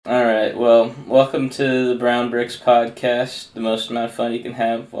Alright, well, welcome to the Brown Bricks podcast, the most amount of fun you can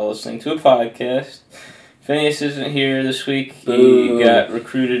have while listening to a podcast. Phineas isn't here this week. Boo. He got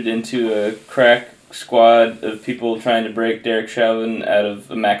recruited into a crack squad of people trying to break Derek Chauvin out of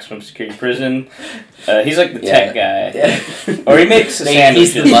a maximum security prison. He's like the tech guy. Yeah. Or he makes the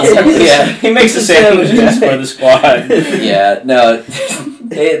He's sandwiches. the muscle. Yeah. He makes the sandwiches for the squad. Yeah, no,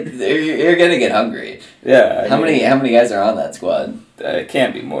 you're gonna get hungry. Yeah. How many guys are on that squad? It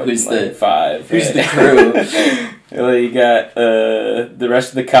can't be more Who's than the- 5. who's right? the crew? Well, you got the rest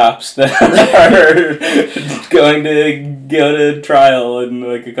of the cops that are going to go to trial in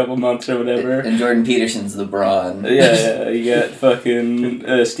like a couple months or whatever. And Jordan Peterson's the brawn. Yeah, you got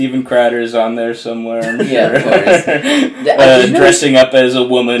fucking Steven Crowder's on there somewhere. I'm Yeah, of sure. course. Dressing up as a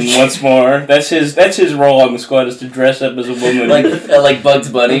woman once more. That's his role on the squad, is to dress up as a woman. like Bugs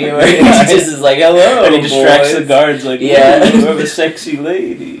Bunny, where he just is like, hello, and he distracts boys. the guards like, Yeah. "Ooh, I'm a sexy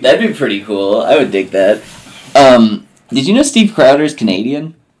lady." That'd be pretty cool. I would dig that. Did you know Steve Crowder's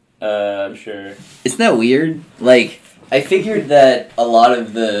Canadian? I'm sure. Isn't that weird? Like, I figured that a lot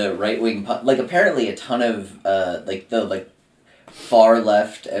of the right-wing... apparently a ton of, the far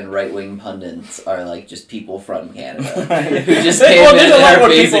left and right-wing pundits are, just people from Canada. Who just came Well, in there's a and lot are more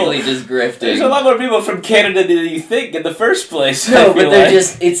basically people- just grifting. There's a lot more people from Canada than you think in the first place. I No, feel but they're like.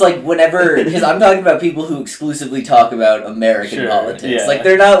 just, it's like whenever, because I'm talking about people who exclusively talk about American Sure, politics. yeah. Like,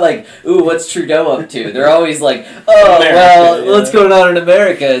 they're not like, ooh, what's Trudeau up to? They're always like, oh, America, well, yeah. what's going on in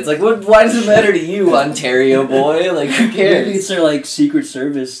America? It's like, why does it matter to you, Ontario boy? Like, who Maybe cares? it's their Secret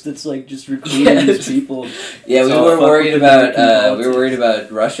Service that's just recruiting these people. Yeah, we So were fuck worried with about, American we were worried politics.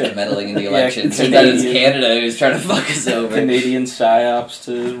 about Russia meddling in the Yeah, election. Turns out it was Canadian- Canada who was trying to fuck us over. Canadian psyops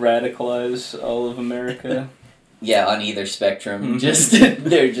to radicalize all of America. Yeah, on either spectrum. Mhm. Just,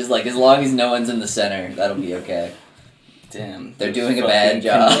 they're just like, as long as no one's in the center, that'll be okay. Damn. They're those doing a fucking bad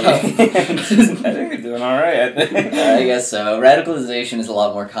job. Canadians. I think they're doing alright, I think. I guess so. Radicalization is a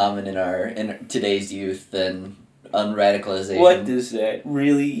lot more common in today's youth than unradicalization. What does that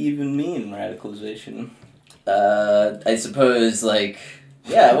really even mean, radicalization? I suppose,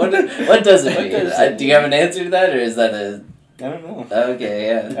 yeah, what does it What mean? does it Do you have an answer to that, or is that a... I don't know. Okay,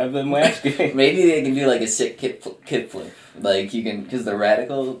 yeah. I've been asking. Maybe they can do, a sick kip flip. You can... Because they're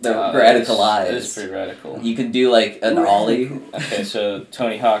radical. They're That's radicalized. pretty radical. You can do, an ollie. Okay, so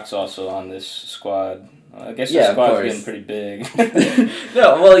Tony Hawk's also on this squad. I guess Yeah, the of squad's course. getting pretty big.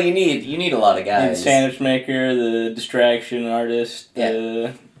 No, well, you need a lot of The guys. sandwich maker, the distraction artist,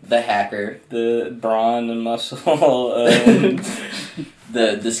 The hacker. the brawn and muscle,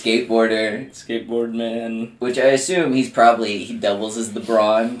 The skateboarder. skateboard man. Which I assume he doubles as the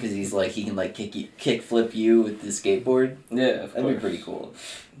brawn, because he can kick flip you with the skateboard. Yeah, of That'd be course. pretty cool.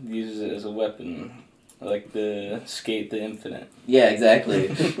 Uses it as a weapon, like the skate the infinite. Yeah,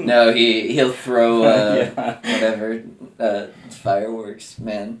 exactly. No, he'll throw Yeah. whatever fireworks,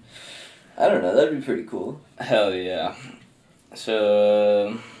 man. I don't know. That'd be pretty cool. Hell yeah.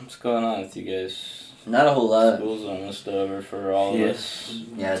 So, what's going on with you guys? Not a whole lot. School's almost over for all of Yeah. us.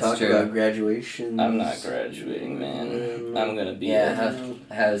 Yeah, it's Talk true. about graduation. I'm not graduating, man. I'm gonna be Yeah,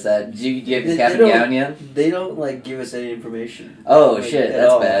 how's that? Do you have your They cap and don't- gown yet? They don't give us any information. Oh Like, shit, at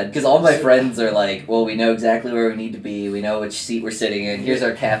that's all. bad. Because all my friends are like, well, we know exactly where we need to be. We know which seat we're sitting in. Here's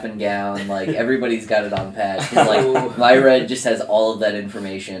our cap and gown. Everybody's got it on pat. 'Cause, my red just has all of that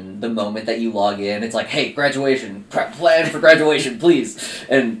information. The moment that you log in, it's like, hey, graduation, plan for graduation, please.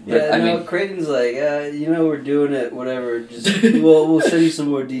 And but, Yeah, I no, mean, Creighton's we're doing it, whatever. Just we'll send you some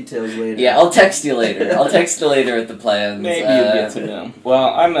more details later. yeah, I'll text you later. I'll text you later with the plans. Maybe you'll get to know. Well,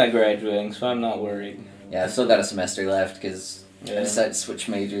 I'm not graduating, so I'm not worried. Yeah, I've still got a semester left because I Yeah. decided to switch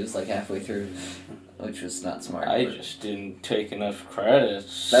majors halfway through, which was not smart. I but- just didn't take enough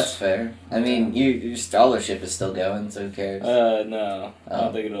credits. That's fair. I mean, your scholarship is still going, so who cares? No. I Oh.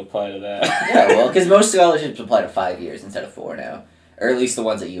 don't think it'll apply to that. Yeah, well, because most scholarships apply to 5 years instead of 4 now. Or at least the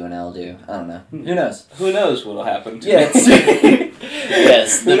ones at UNL do. I don't know. Who knows? Who knows what'll happen to Yes. me?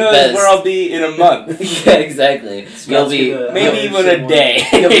 Yes, Who the knows best. where I'll be in a month? Yeah, exactly. You'll be Maybe even a day.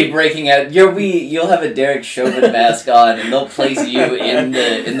 you'll be breaking out. You'll have a Derek Chauvin mask on, and they'll place you in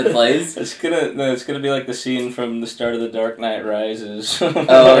the place. It's gonna be like the scene from the start of The Dark Knight Rises.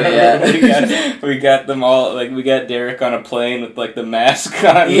 Oh, yeah. we got them all, we got Derek on a plane with the mask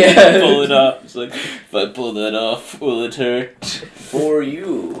on. Yeah. Pull it up. It's like, if I pull that off, will it hurt? For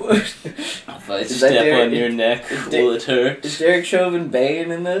you. If I Is that step Derek- on your neck, is will it hurt? Is Derek Chauvin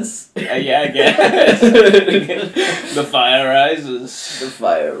Bane in this? Yeah, I guess. The fire rises. The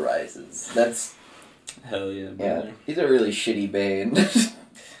fire rises. That's Hell yeah, yeah. brother. He's a really shitty Bane.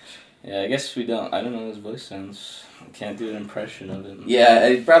 Yeah, I guess we don't. I don't know how his voice sounds. Can't do an impression of him. Yeah,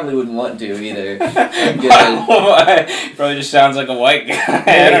 I probably wouldn't want to either. I'm good. Why? Probably just sounds like a white guy.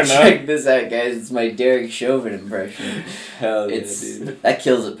 I don't know. Check this out, guys. It's my Derek Chauvin impression. Hell yeah, It's dude. that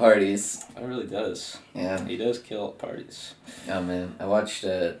kills at parties. It really does. Yeah. He does kill at parties. Oh man, I watched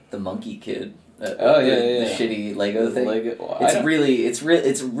The Monkey Kid. Oh, yeah, the yeah. shitty Lego thing. Well,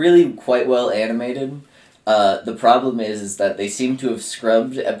 It's really quite well animated. The problem is that they seem to have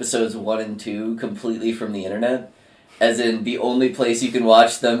scrubbed episodes 1 and 2 completely from the internet. As in, the only place you can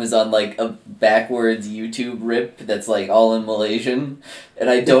watch them is on, like, a backwards YouTube rip that's, like, all in Malaysian.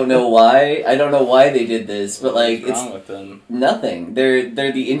 And I don't know why. I don't know why they did this, but, like, what's wrong with them? nothing. They're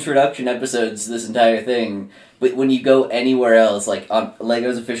the introduction episodes to this entire thing. But when you go anywhere else, like on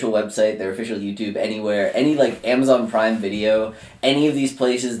Lego's official website, their official YouTube, anywhere, any like Amazon Prime Video, any of these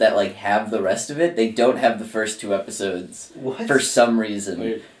places that like have the rest of it, they don't have the first 2 episodes What? for some reason.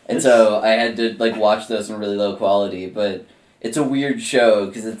 Weird. And so I had to like watch those in really low quality, but it's a weird show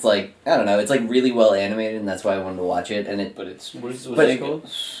because it's like, I don't know, it's like really well animated and that's why I wanted to watch it. And But it's What's But- it called?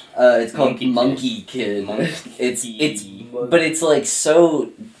 it's called Monkey Monkey Kid. Kid. It's But but it's like so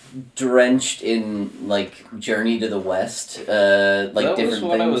drenched in like Journey to the West, like that different was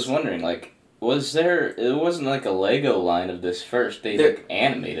what things. I was wondering. Like, was there? It wasn't like a Lego line of this first. They There- like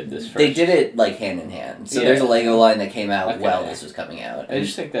animated this first. They did it like hand in hand. So Yeah. there's a Lego line that came out Okay. while this was coming out. I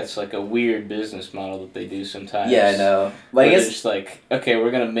just think that's like a weird business model that they do sometimes. Yeah, I know. But Where I they're guess just like, okay,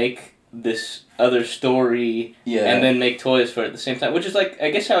 we're gonna make this other story yeah. and then make toys for it at the same time, which is like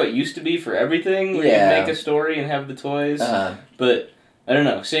I guess how it used to be for everything. Where Yeah. you make a story and have the toys, uh, but I don't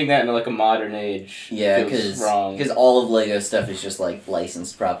know. Seeing that in like a modern age, yeah, feels wrong. because all of Lego stuff is just like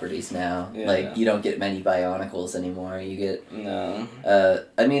licensed properties now. Yeah. Like you don't get many Bionicles anymore. You get No.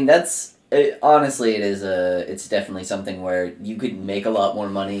 I mean, that's honestly, it's definitely something where you could make a lot more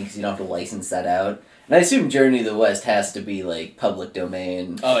money because you don't have to license that out. And I assume Journey to the West has to be like public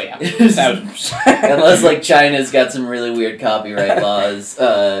domain, Oh yeah. 1,000%. unless like China's got some really weird copyright laws.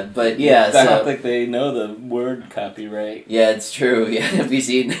 But yeah, I don't so think they know the word copyright. yeah, it's true. Yeah, have you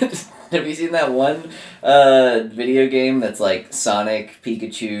seen that one video game that's like Sonic,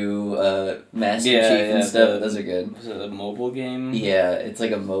 Pikachu, Master Yeah, Chief yeah, and stuff? the- Those are good. Was it a mobile game? Yeah, it's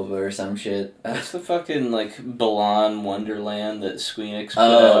like a MOBA or some shit. It's the fucking like Balan Wonderland that Squeenix put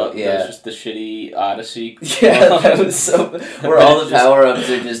Oh, out. yeah. That's just the shitty Odyssey. Yeah, that was so. Where all the Just- power ups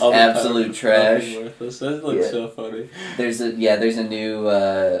are just all the absolute power- trash. fucking worthless. That looks Yeah. so funny. There's a new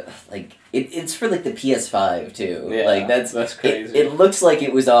like it's for like the PS5 too. Yeah, like that's crazy. It looks like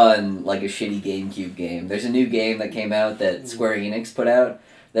it was on like a shitty GameCube game. There's a new game that came out that Square Enix put out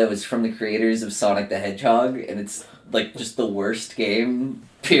that was from the creators of Sonic the Hedgehog, and it's like just the worst game.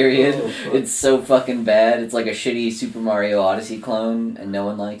 Period. Oh, fuck. It's so fucking bad. It's like a shitty Super Mario Odyssey clone, and no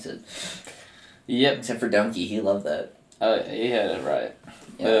one likes it Yep. except for Donkey. He loved that. He had it right.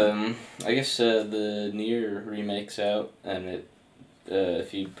 Yeah. I guess the Nier remake's out, and it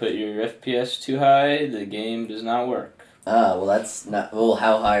if you put your FPS too high, the game does not work. Well, that's not. Well,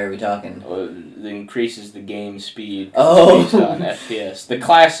 how high are we talking? It increases the game speed Oh. based on FPS. The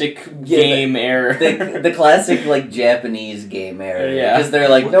classic Yeah, game error. The classic like Japanese game error. Yeah. Because they're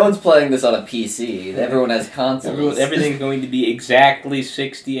like, no one's playing this on a PC. Everyone has consoles. Everything's going to be exactly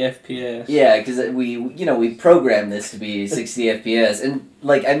 60 FPS. Yeah, because we programmed this to be 60 FPS, and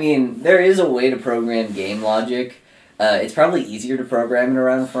like I mean, there is a way to program game logic. It's probably easier to program it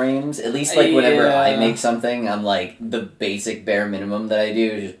around frames. At least like whenever I Yeah. make something, I'm like the basic bare minimum that I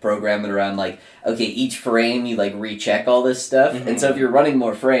do is just program it around like okay, each frame you like recheck all this stuff, and so if you're running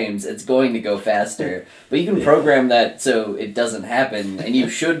more frames, it's going to go faster. But you can Yeah. program that so it doesn't happen, and you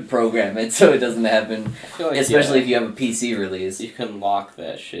should program it so it doesn't happen, I feel like, especially if you have a PC release. you can lock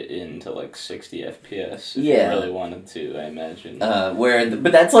that shit into like 60 FPS if Yeah. you really wanted to, I imagine.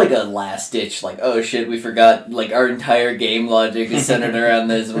 But that's like a last ditch, like, oh shit, we forgot, like, our entire game logic is centered around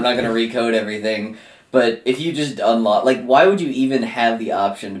this, we're not gonna recode everything. But if you just unlock, like, why would you even have the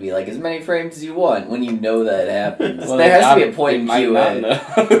option to be like, as many frames as you want when you know that happens? Well, there has to be a they point in might not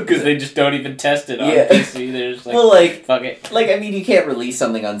QA. know, because they just don't even test it on Yeah. PC. They're just like, Well, like, fuck it. I mean, you can't release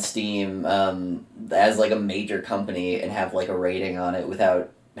something on Steam as, like, a major company and have, like, a rating on it without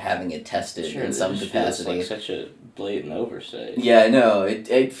having it tested Sure, in it some just feels capacity. like such a blatant oversight. Yeah, I know.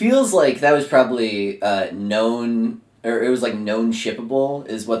 It feels like that was probably known, or it was like known shippable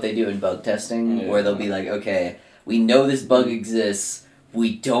is what they do in bug testing, Yeah. where they'll be like, okay, we know this bug exists,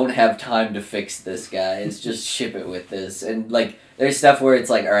 we don't have time to fix this, guys, just ship it with this. And like, there's stuff where it's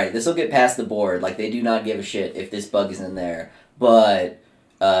like, alright, this will get past the board, like they do not give a shit if this bug is in there, but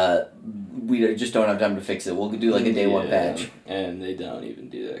we just don't have time to fix it. We'll do like a day one patch. And they don't even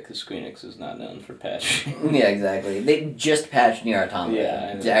do that because Square Enix is not known for patching. Yeah, exactly. They just patched Nier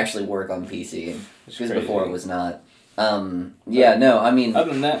Automata to actually work on PC because before it was not. Yeah, no, I mean.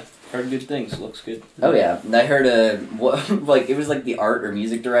 Other than that, heard good things. Looks good. Oh yeah, I heard it was like the art or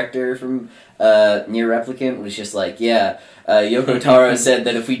music director from Nier Replicant was just like, yeah, Yoko Taro said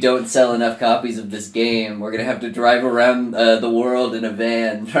that if we don't sell enough copies of this game, we're gonna have to drive around the world in a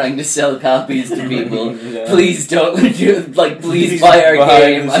van trying to sell copies to people. Yeah. Please don't please buy our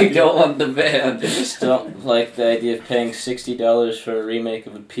game. I don't want the van. I just don't like the idea of paying $60 for a remake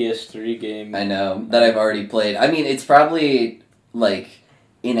of a PS3 game. I know that I've already played. I mean, it's probably like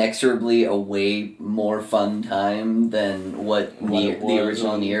inexorably a way more fun time than what the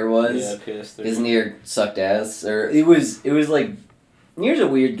original Nier was. Yeah, PS3. Because Nier sucked ass, or it was like Nier's a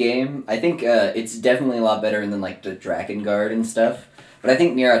weird game. I think it's definitely a lot better than like the Drakengard and stuff. But I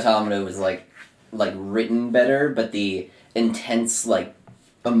think Nier Automata was like written better, but the intense like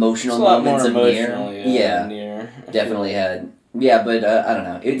emotional moments of Nier, Nier definitely had. Yeah, but I don't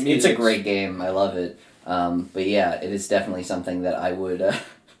know. It's a great game. I love it. But yeah, it is definitely something that I would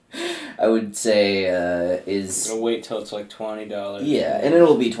say is. I'm gonna wait till it's like $20. Yeah, and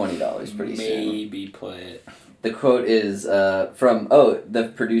it'll be $20 pretty soon. Maybe play it. The quote is from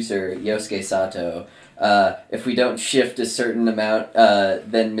the producer Yosuke Sato. If we don't shift a certain amount,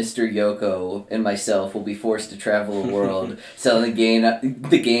 then Mr. Yoko and myself will be forced to travel the world, selling the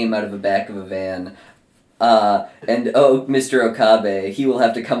game out of the back of a van. Mr. Okabe, he will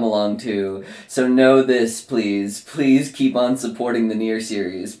have to come along too. So know this, please. Please keep on supporting the Nier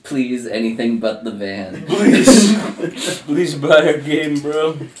series. Please, anything but the van. Please. Please buy our game,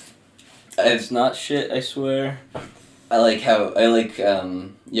 bro. It's not shit, I swear. I like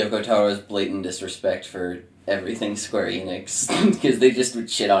Yoko Taro's blatant disrespect for everything Square Enix. Because they just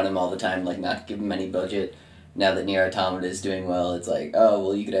would shit on him all the time, like not give him any budget. Now that Nier Automata is doing well, it's like, oh,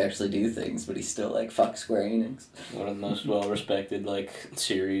 well, you could actually do things, but he's still like, fuck Square Enix. One of the most well-respected,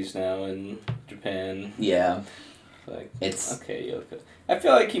 series now in Japan. Yeah. It's... Okay, Yoko. I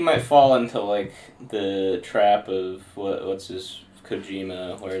feel like he might fall into, the trap of, what's his,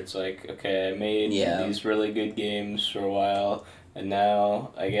 Kojima, where it's like, okay, I made these really good games for a while, and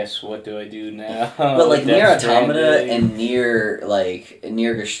now, I guess, what do I do now? But, Nier Automata and Nier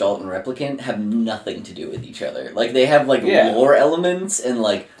Gestalt and Replicant have nothing to do with each other. They have, lore elements and,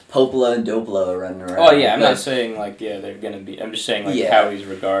 Popola and Dopola running around. Oh, yeah, I'm not saying, they're gonna be... I'm just saying, how he's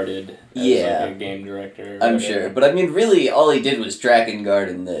regarded as, a game director. I'm sure. But, I mean, really, all he did was Drakengard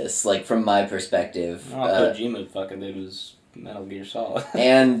in this, from my perspective. All Kojima fucking did was Metal Gear Solid.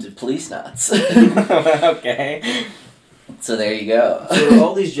 And Police Knots. Okay. So there you go. So are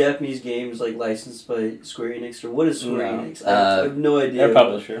all these Japanese games licensed by Square Enix, or what is Square Enix? I have no idea. They're a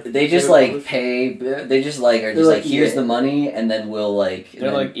publisher. They just pay. They just here's the money, and then we'll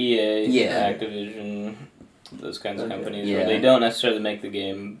They're like EA, Activision, those kinds of companies where they don't necessarily make the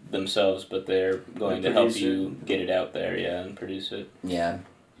game themselves, but they're going to help you get it out there, and produce it. Yeah.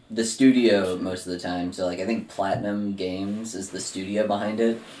 The studio most of the time. So I think Platinum Games is the studio behind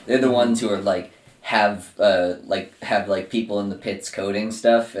it. They're the ones who are have people in the pits coding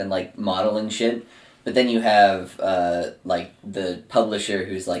stuff and modeling shit, but then you have the publisher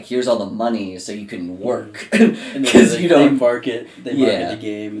who's here's all the money so you can work because they market the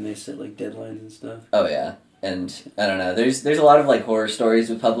game and they set deadlines and stuff. Oh yeah. And I don't know, there's a lot of horror stories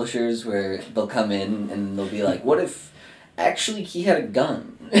with publishers where they'll come in and they'll be like, what if actually he had a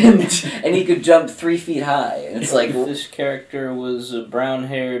gun and he could jump 3 feet high, and it's this character was a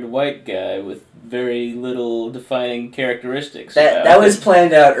brown-haired white guy with very little defining characteristics. That was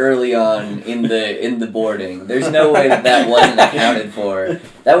planned out early on in the boarding. There's no way that wasn't accounted for.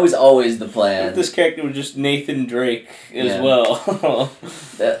 That was always the plan. This character was just Nathan Drake as well.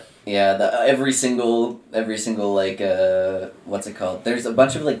 Every single what's it called? There's a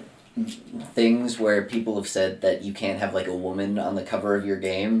bunch of things where people have said that you can't have a woman on the cover of your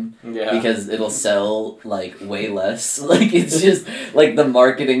game because it'll sell way less. It's just the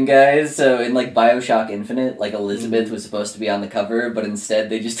marketing guys. So in BioShock Infinite, Elizabeth was supposed to be on the cover, but instead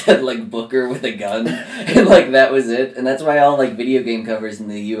they just had Booker with a gun and that was it. And that's why all video game covers in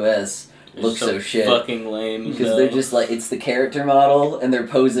the US look so shit. Fucking lame. Because they're just it's the character model and they're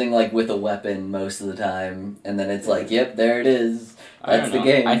posing with a weapon most of the time, and then it's yep, there it is. That's the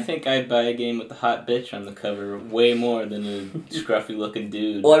game. I think I'd buy a game with the hot bitch on the cover way more than a scruffy looking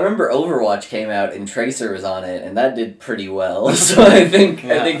dude. Well, I remember Overwatch came out and Tracer was on it, and that did pretty well. So I think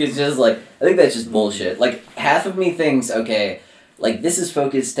it's just I think that's just bullshit. Half of me thinks, okay, like, this is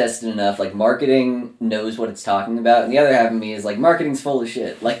focus tested enough, like, marketing knows what it's talking about, and the other half of me is, like, marketing's full of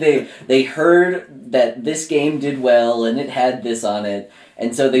shit. Like, they heard that this game did well, and it had this on it,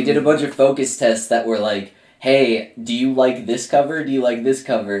 and so they did a bunch of focus tests that were like, hey, do you like this cover? Do you like this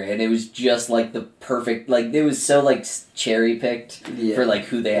cover? And it was just, like, the perfect, like, it was so, like, cherry-picked for, like,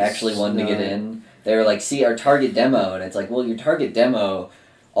 who they actually wanted to get in. They were like, see, our target demo, and it's like, well, your target demo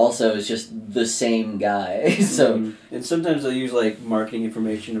also is just the same guy. So and sometimes they'll use like marketing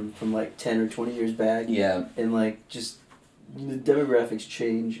information from like 10 or 20 years back. Yeah. And like just the demographics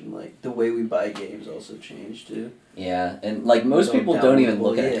change, and like the way we buy games also change too. Yeah, and like most people don't even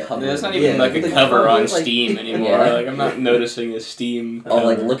look at a cover. There's not even like a cover on Steam anymore. Like I'm not noticing a Steam cover. Oh,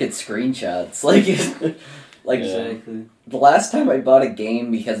 like look at screenshots. Like exactly. The last time I bought a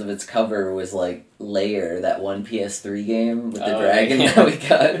game because of its cover was like Lair, that one PS3 game with the dragon that we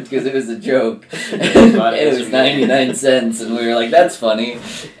got because it was a joke. It was 99 cents, and we were like, that's funny,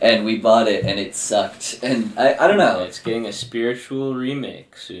 and we bought it, and it sucked. And I don't know. It's getting a spiritual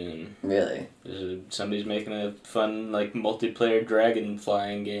remake soon. Really? Somebody's making a fun like multiplayer dragon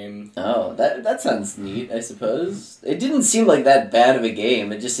flying game. Oh, that sounds neat, I suppose. It didn't seem like that bad of a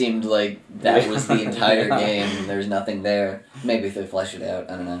game. It just seemed like that was the entire game, and there's nothing there. Maybe if they flesh it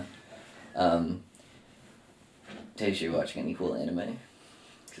out, I don't know. Taysha, you watching any cool anime?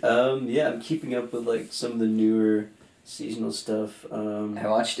 Yeah, I'm keeping up with like some of the newer seasonal stuff. I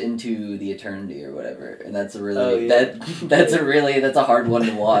watched Into the Eternity or whatever, and that's a really that's a hard one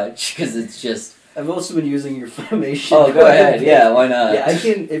to watch because it's just. I've also been using your Funimation. Oh, go ahead. Yeah, why not? Yeah, I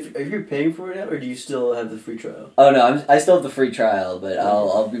can. If you're paying for it now, or do you still have the free trial? Oh no, I still have the free trial, but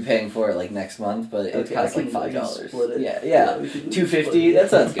I'll be paying for it like next month. But it costs like $5. Yeah, $2.50.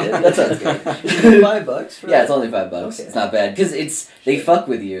 That sounds good. That sounds good. $5 for yeah, it's only $5. Okay. It's not bad because they fuck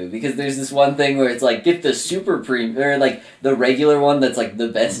with you because there's this one thing where it's like get the super premium or like the regular one that's like the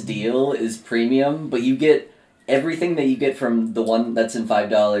best deal is premium, but you get everything that you get from the one that's in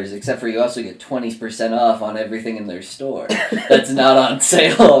 $5, except for you also get 20% off on everything in their store that's not on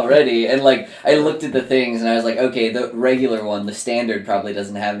sale already. And like I looked at the things and I was like, okay, the regular one, the standard probably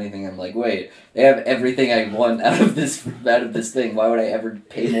doesn't have anything. I'm like, wait, they have everything I want out of this thing. Why would I ever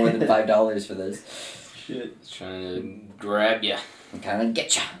pay more than $5 for this? Shit, it's trying to grab ya. Kind of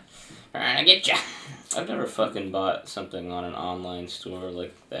get ya. Trying to get ya. I've never fucking bought something on an online store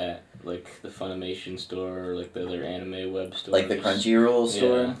like that, like the Funimation store or like the other anime web store. Like the Crunchyroll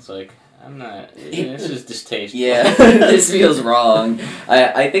store? Yeah, it's like, I'm not, this is distasteful. Yeah, this feels wrong.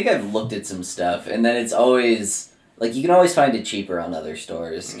 I think I've looked at some stuff, and then it's always, like, you can always find it cheaper on other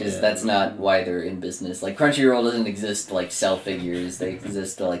stores, because that's not why they're in business. Like, Crunchyroll doesn't exist to, like, sell figures, they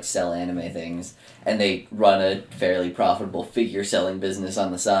exist to, like, sell anime things, and they run a fairly profitable figure-selling business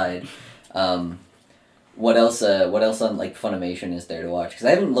on the side. What else on like Funimation is there to watch? Because I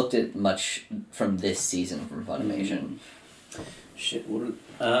haven't looked at much from this season from Funimation. Shit,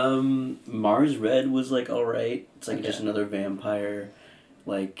 Mars Red was like alright. It's like just another vampire,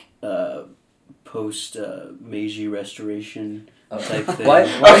 like post Meiji Restoration type thing. Why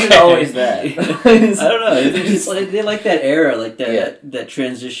is it always that? I don't know. It's like they like that era, like that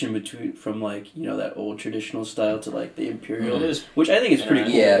transition from like that old traditional style to like the imperial, which I think is pretty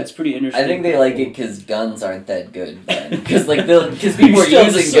cool. Yeah, it's pretty interesting. I think they like it because guns aren't that good then. Because people are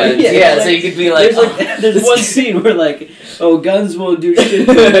using guns. Yeah, so you could be like, there's one scene where like, oh, guns won't do shit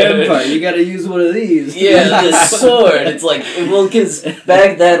to a vampire. You got to use one of these. Yeah, the sword. It's like, well, because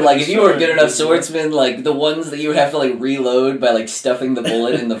back then, like if you were a good enough swordsman, like the ones that you would have to like reload by like stuffing the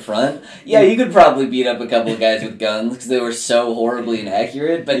bullet in the front, you could probably beat up a couple of guys with guns because they were so horribly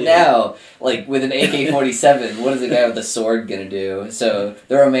inaccurate. But now, like with an AK-47, what is a guy with a sword gonna do? So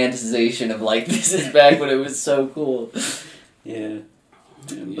the romanticization of like this is back when it was so cool. Yeah.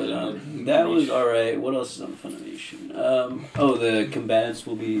 But that was alright. What else is on Funimation? The combatants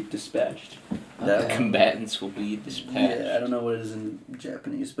will be dispatched. The combatants will be dispatched. Yeah, I don't know what it is in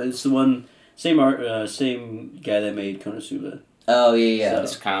Japanese, but it's the one same guy that made Konosuba. Oh yeah. So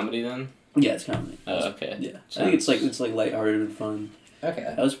it's comedy then? Yeah, it's comedy. Oh, okay. Yeah, I think it's like lighthearted and fun. Okay.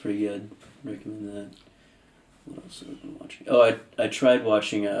 That was pretty good. Recommend that. What else have I been watching? Oh, I tried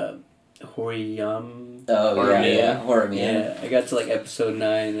watching Horimiya. Horimiya. Yeah, I got to like episode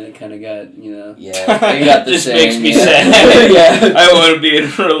 9 and it kind of got, Yeah, you got the this same. makes me sad. Yeah, I want to be in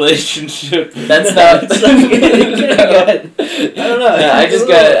a relationship. That's not. I don't know. Yeah,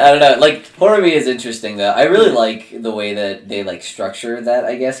 I don't know. Like Horimiya is interesting though. I really like the way that they like structure that.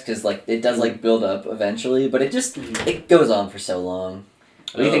 I guess because like it does like build up eventually, but it goes on for so long.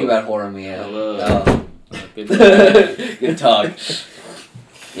 What do you think about Horimiya? Hello. Good talk.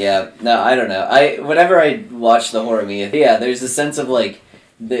 Yeah, no, I don't know. Whenever I watch the Horimiya, there's a sense of like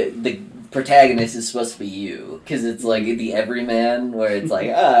the protagonist is supposed to be you, because it's like the everyman, where it's like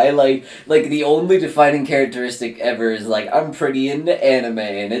I like the only defining characteristic ever is like I'm pretty into anime,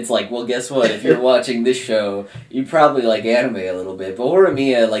 and it's like, well, guess what? If you're watching this show, you probably like anime a little bit. But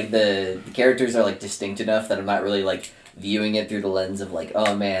Horimiya, like the characters are like distinct enough that I'm not really like viewing it through the lens of like,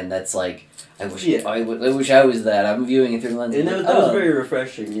 oh man, that's like. I wish I was that. I'm viewing it through the lens. And that was very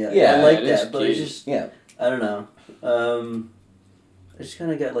refreshing. Yeah, I like that, but it's just I don't know. I just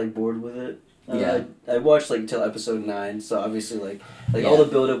kind of got like bored with it. I watched like until episode 9, so obviously like all the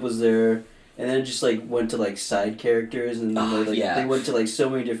build up was there, and then it just like went to like side characters, and then they went to like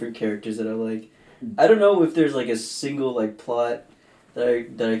so many different characters that I'm like, I don't know if there's like a single like plot that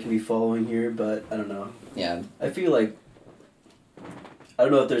I can be following here, but I don't know. Yeah, I feel like I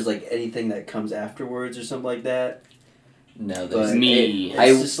don't know if there's like anything that comes afterwards or something like that. No, there's me.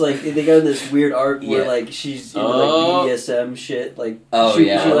 It's just like they got this weird arc where like she's in like BDSM shit. Like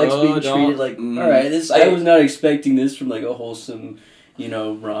she likes being treated like. All right, I was not expecting this from like a wholesome,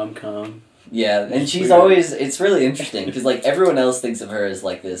 rom-com. Yeah, and she's always. It's really interesting because like everyone else thinks of her as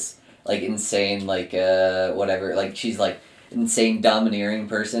like this like insane like whatever, like she's like insane domineering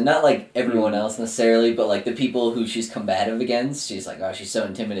person. Not like everyone else necessarily, but like the people who she's combative against. She's like, oh, she's so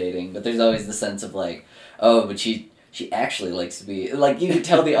intimidating. But there's always the sense of like, oh, but she actually likes to be... Like, you can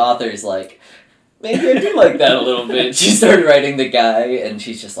tell the author's like, maybe I do like that a little bit. She started writing the guy, and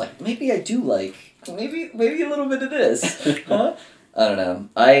she's just like, maybe I do like... Maybe a little bit of this. Huh? I don't know.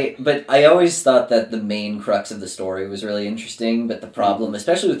 But I always thought that the main crux of the story was really interesting, but the problem,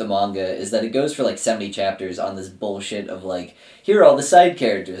 especially with the manga, is that it goes for like 70 chapters on this bullshit of like, here are all the side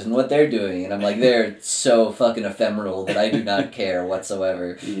characters and what they're doing, and I'm like, they're so fucking ephemeral that I do not care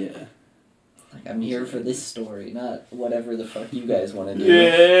whatsoever. Yeah. Like, I'm here for this story, not whatever the fuck you guys want to do.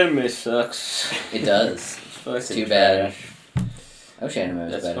 Yeah, anime sucks. It does. It's too bad. I wish anime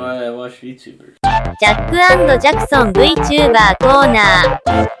was better. That's why I watch VTubers. ジャック&ジャクソン VTuber コーナ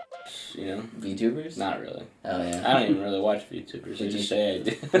ー VTubers? Not really. Oh yeah. I don't even really watch VTubers. Did you say I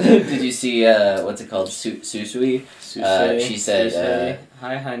did? Did you see what's it called? Susui? She said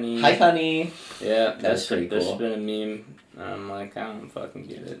hi honey. Hi honey. Yeah, that's pretty cool. There's been a meme. I'm like, I don't fucking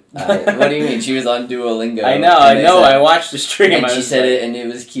get it. What do you mean? She was on Duolingo. I know. I watched the stream. And she said it, and it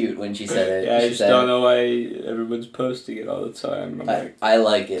was cute when she said it. Yeah, I just don't know why everyone's posting it all the time. I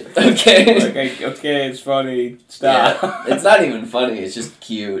like it. Okay. Okay, it's funny. Stop. Yeah, it's not even funny. It's just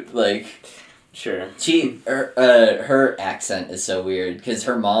cute. Like, sure. Her accent is so weird because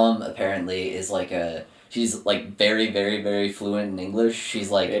her mom apparently is like she's like very, very, very fluent in English.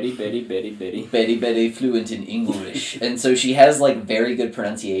 She's like Betty fluent in English. And so she has like very good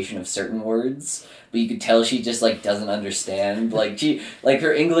pronunciation of certain words, but you could tell she just like doesn't understand. Like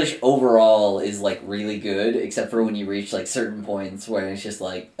her English overall is like really good, except for when you reach like certain points where it's just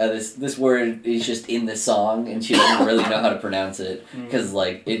like this word is just in the song and she doesn't really know how to pronounce it because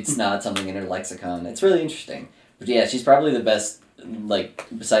like it's not something in her lexicon. It's really interesting. But yeah, she's probably the best. Like,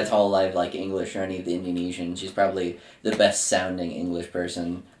 besides Hololive, like, English or any of the Indonesian, she's probably the best sounding English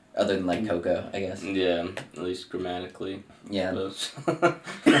person, other than, like, Coco, I guess. Yeah, at least grammatically. Yeah.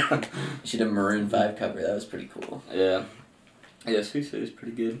 She did a Maroon 5 cover, that was pretty cool. Yeah. Yeah, Suicide is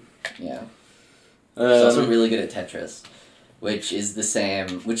pretty good. Yeah. She's also really good at Tetris, which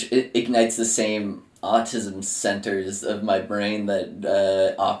ignites the same autism centers of my brain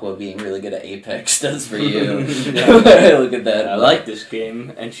that Aqua being really good at Apex does for you. I look at that. I like this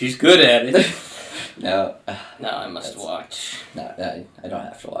game, and she's good at it. No, I must watch. No, I don't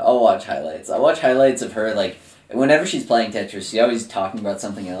have to watch. I'll watch highlights. I'll watch highlights of her, like, whenever she's playing Tetris, she's always talking about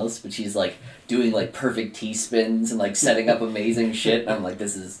something else, but she's, like, doing, like, perfect T-spins and, like, setting up amazing shit, and I'm like,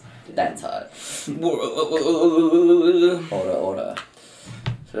 that's hot. Ora.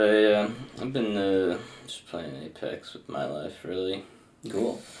 So yeah, I've been just playing Apex with my life, really.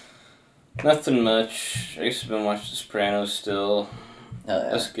 Cool. Nothing much. I guess I've been watching The Sopranos still. Oh, yeah.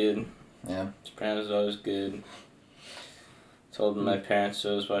 That's good. Yeah. Sopranos is always good. Told my parents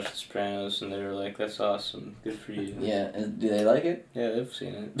I was watching The Sopranos, and they were like, "That's awesome, good for you." Yeah, and do they like it? Yeah, they've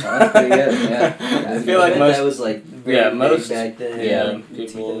seen it. Oh, that's pretty good. Yeah. I feel like most that was like very most big back then. Yeah,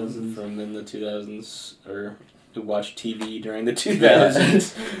 people from in the 2000s or who watched TV during the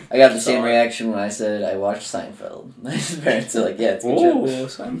 2000s. I got the same reaction when I said I watched Seinfeld. My parents are like, "Yeah, it's good show."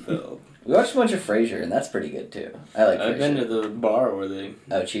 Seinfeld. We watched a bunch of Frasier, and that's pretty good too. I like Frasier. I've been to the bar where they...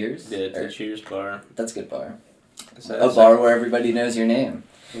 Oh, Cheers? Yeah, it's a Cheers bar. That's a good bar. A bar where everybody knows your name.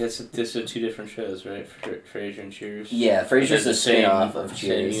 This are two different shows, right? Frasier and Cheers. Yeah, Frasier's a spin-off of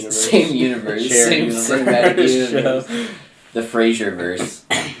Cheers. Same universe. Same cinematic universe. the Frasier verse,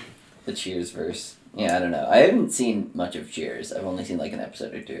 the Cheers verse. Yeah, I don't know. I haven't seen much of Cheers. I've only seen like an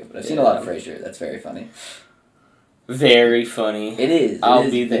episode or two, but I've seen a lot of Frasier. That's very funny. Very funny. It is. I'll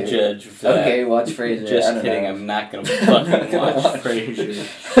be the judge of that. Okay, watch Frasier. Just kidding. I'm not gonna fucking watch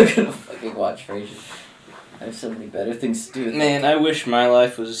Frasier. I'm gonna fucking watch Frasier. I have so many better things to do. Man, I wish my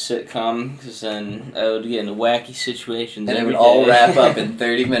life was a sitcom, because then I would get into wacky situations and it would all wrap up in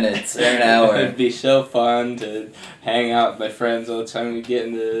 30 minutes or an hour. It would be so fun to hang out with my friends all the time. We'd get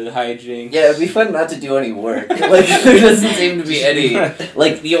into hijinks. Yeah, it would be fun not to do any work. Like, there doesn't seem to be any...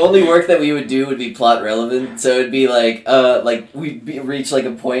 Like, the only work that we would do would be plot relevant, so it'd be like, we'd reach, like,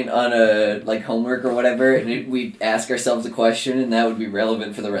 a point on a, like, homework or whatever, and we'd ask ourselves a question, and that would be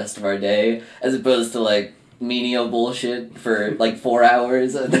relevant for the rest of our day, as opposed to, like, menial bullshit for like 4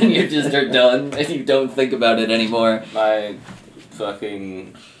 hours and then you just are done and you don't think about it anymore. My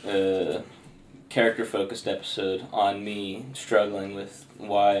fucking character-focused episode on me struggling with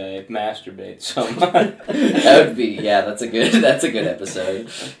why I masturbate so much. That would be, that's a good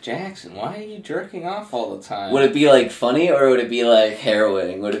episode. Jackson, why are you jerking off all the time? Would it be like funny or would it be like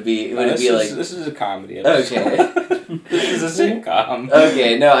harrowing? This is a comedy episode. Okay. This is a sitcom.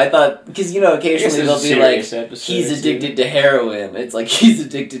 Okay, no, I thought, because, occasionally they'll be like, he's addicted to heroin. It's like, he's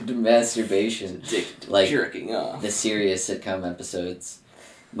addicted to masturbation. Addicted to like, jerking off. The serious sitcom episodes.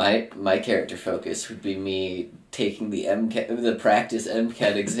 My character focus would be me taking the practice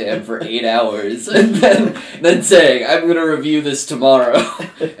MCAT exam for 8 hours and then saying, I'm going to review this tomorrow.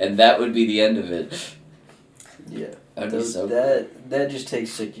 And that would be the end of it. Yeah. That just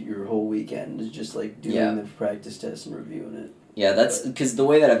takes like your whole weekend is just like doing the practice test and reviewing it. Yeah, that's because the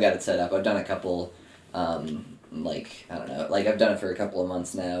way that I've got it set up, I've done a couple, I don't know, like I've done it for a couple of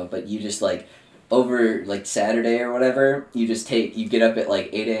months now, but you just like over like Saturday or whatever, you get up at like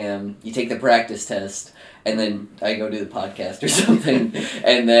 8 a.m., you take the practice test, and then I go do the podcast or something,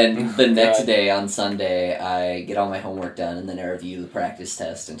 and then the next day on Sunday, I get all my homework done, and then I review the practice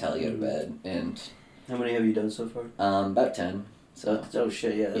test until I go to bed, and... How many have you done so far? About 10. So. Oh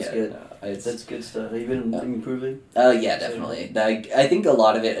shit! Yeah, that's good. That's good stuff. Have you been improving? Yeah, definitely. I think a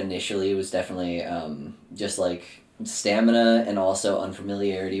lot of it initially was definitely just like stamina and also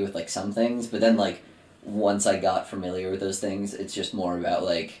unfamiliarity with like some things. But then like once I got familiar with those things, it's just more about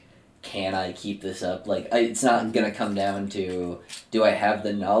like, can I keep this up? Like it's not gonna come down to do I have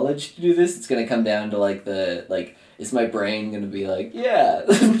the knowledge to do this. It's gonna come down to like is my brain gonna be like, yeah,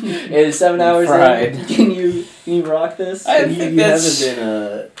 it's 7 hours in, can you rock this? I think you haven't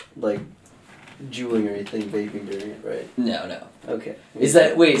been like juuling or anything, vaping during it, right? No. Okay. Is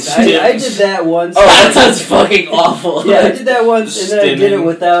that wait? I did that once. Oh, that sounds fucking awful. Yeah, I did that once, and then I did it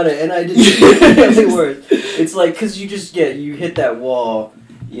without it, and I did it worse. It's like because you hit that wall,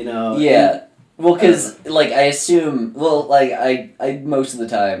 Yeah. Well, because, I assume... Well, I most of the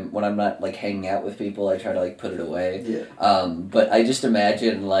time, when I'm not, hanging out with people, I try to, put it away. Yeah. But I just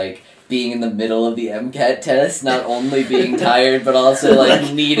imagine, being in the middle of the MCAT test, not only being tired, but also,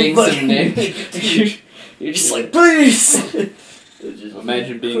 needing some nick. You're just please!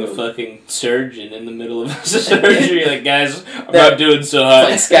 Imagine being a fucking surgeon in the middle of a surgery. Guys, I'm not doing so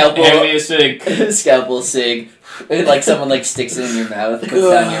hot. Scalpel. Hand me a cig. Scalpel, cig. Someone sticks it in your mouth, puts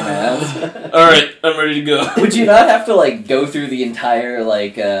down your mouth. Alright, I'm ready to go. Would you not have to go through the entire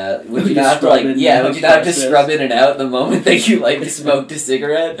would you not have to scrub in and out the moment that you smoked a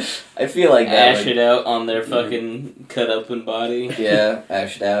cigarette? I feel like that ash it out on their fucking cut open body. Yeah,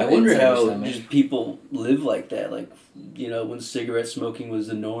 ash it out. I wonder how just people live like that, when cigarette smoking was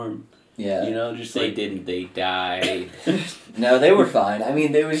the norm. Yeah. They died. No, they were fine. I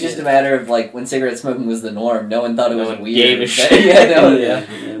mean, it was just a matter of, when cigarette smoking was the norm, no one thought it was weird. Gave a shit.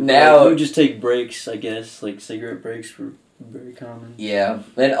 Yeah. Now... We would just take breaks, I guess. Cigarette breaks were very common. Yeah.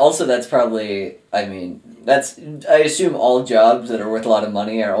 And also that's probably... I mean, I assume all jobs that are worth a lot of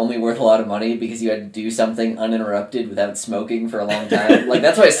money are only worth a lot of money because you had to do something uninterrupted without smoking for a long time.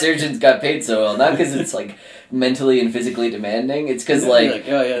 That's why surgeons got paid so well. Not because it's, mentally and physically demanding. It's because, smoke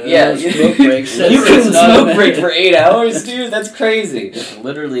breaks. You couldn't smoke break for 8 hours, dude? That's crazy.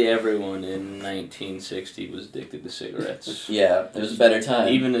 Literally everyone in 1960 was addicted to cigarettes. Yeah, there was a better time.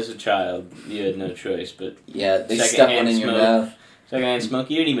 Even as a child, you had no choice, but... Yeah, they stuck one in your mouth. secondhand smoke,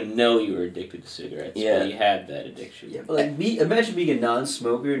 you didn't even know you were addicted to cigarettes. Yeah. But you had that addiction. Yeah, but like, imagine being a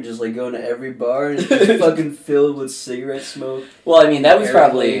non-smoker and just like going to every bar and it's just fucking filled with cigarette smoke. Well, I mean, that was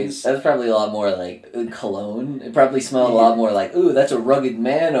probably a lot more like cologne. It probably smelled a lot more like, ooh, that's a rugged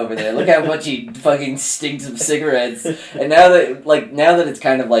man over there. Look how much he fucking stinks of cigarettes. And now that it's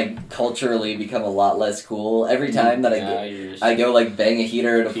kind of like culturally become a lot less cool, every time that I go like bang a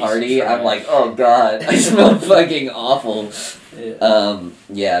heater at a party, I'm like, oh god, I smell fucking awful.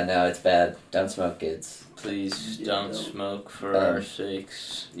 Yeah. No, it's bad. Don't smoke, kids. Please don't smoke for our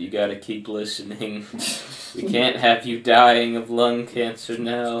sakes. You gotta keep listening. We can't have you dying of lung cancer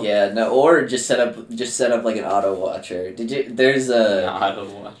now. Yeah, no, or just set up like an auto watcher. There's an auto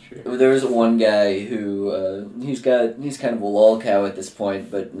watcher. There was one guy who he's kind of a lolcow at this point,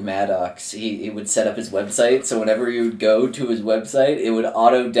 but Maddox, he would set up his website, so whenever you would go to his website, it would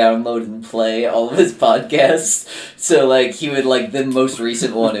auto download and play all of his podcasts. So like he would like the most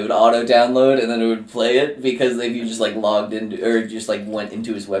recent one, it would auto download and then it would play it. Because if you just like logged into or just like went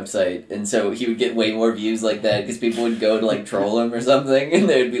into his website, and so he would get way more views like that because people would go to like troll him or something, and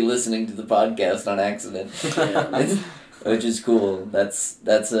they would be listening to the podcast on accident, which is cool. That's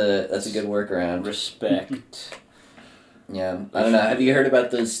a good workaround. Respect. Yeah, I don't know. Have you heard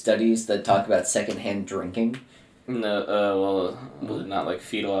about those studies that talk about secondhand drinking? No, not like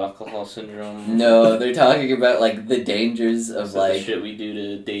fetal alcohol syndrome. No, they're talking about like the dangers of like the shit we do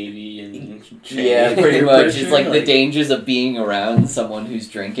to Davey and Shane. Yeah, pretty much. It's like the dangers of being around someone who's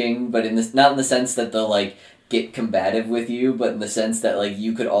drinking, but not in the sense that they'll like get combative with you, but in the sense that like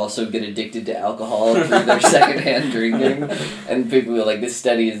you could also get addicted to alcohol through their secondhand drinking. And people are like, this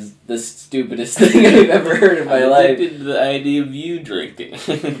study is the stupidest thing I've ever heard in my life. Addicted to the idea of you drinking.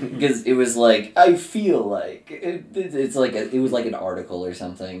 Because it was like, I feel like it's like it was like an article or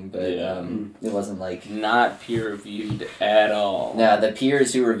something, but it wasn't like not peer reviewed at all. Nah, the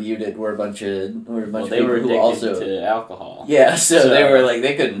peers who reviewed it were a bunch of people who also to alcohol. Yeah, so they were like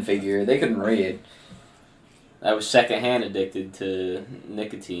they couldn't read. I was secondhand addicted to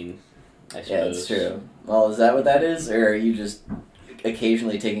nicotine, I suppose. Yeah, it's true. Well, is that what that is? Or are you just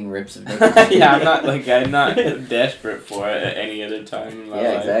occasionally taking rips of nicotine? Yeah, I'm not desperate for it at any other time in my life.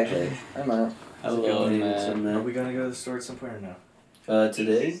 Yeah, exactly. I'm out. Hello, man. Are we gonna go to the store at some point or no?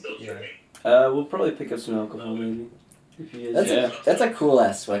 Today? Yeah. We'll probably pick up some alcohol, maybe. If you guys that's a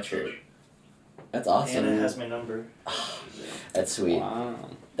cool-ass sweatshirt. That's awesome. Anna has my number. That's sweet. Wow.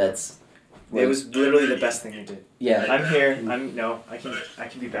 It was literally the best thing you did. Yeah. I'm here. I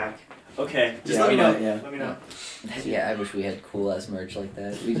can be back. Okay. Just let me know. Yeah. Let me know. Yeah, I wish we had cool ass merch like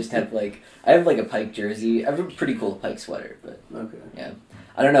that. We just have like I have like a Pike jersey. I have a pretty cool Pike sweater, but yeah.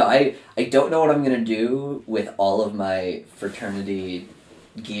 I don't know. I don't know what I'm gonna do with all of my fraternity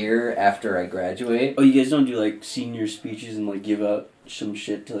gear after I graduate. Oh, you guys don't do like senior speeches and like give out some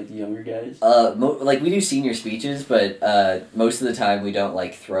shit to like the younger guys? Like we do senior speeches, but most of the time we don't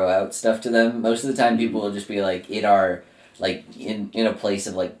like throw out stuff to them. Most of the time people will just be like in a place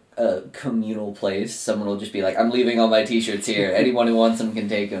of like a communal place. Someone will just be like, I'm leaving all my t-shirts here. Anyone who wants them can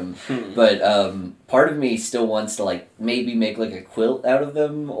take them. But part of me still wants to like maybe make like a quilt out of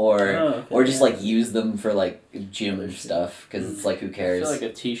them or just like use them for like gym stuff because it's like who cares. I feel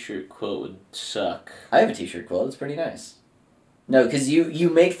like a t-shirt quilt would suck. I have a t-shirt quilt. It's pretty nice. No, because you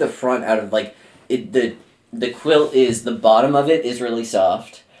make the front out of like the quilt is the bottom of it is really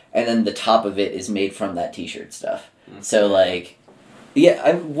soft and then the top of it is made from that t-shirt stuff. Okay. So like,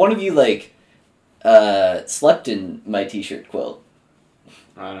 yeah, one of you like slept in my t-shirt quilt.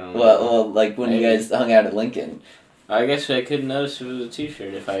 I don't know. Well, like when you guys hung out at Lincoln. I guess I couldn't notice it was a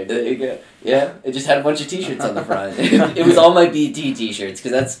t-shirt if I did. Yeah, it just had a bunch of t-shirts on the front. It was all my BT t-shirts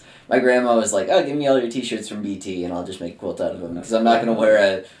because that's. My grandma was like, oh, give me all your t-shirts from BT and I'll just make a quilt out of them because I'm not going to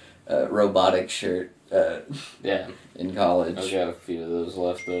wear a robotic shirt in college. I've got a few of those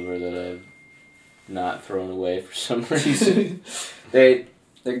left over that I've not thrown away for some reason. They're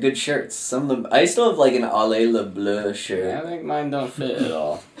good shirts. Some of them... I still have like an Allez le Bleu shirt. Yeah, I think mine don't fit at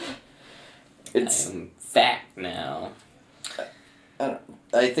all. I'm fat now.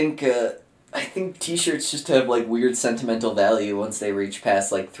 I think t-shirts just have like weird sentimental value once they reach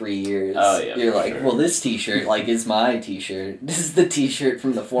past like 3 years. Oh yeah. You're like, well, this t-shirt like is my t-shirt. This is the t-shirt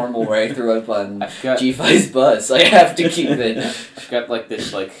from the formal where I threw up on G5's bus. I have to keep it. I've got like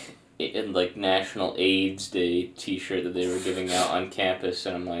this National AIDS Day t-shirt that they were giving out on campus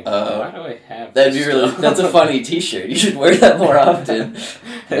and I'm like, why do I have that'd be really that's a funny t-shirt. You should wear that more often.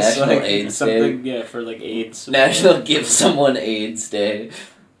 National AIDS Day. Yeah, for like AIDS. National Give Someone AIDS Day.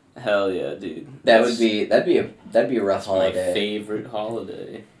 Hell yeah, dude. That'd be a rough holiday. My favorite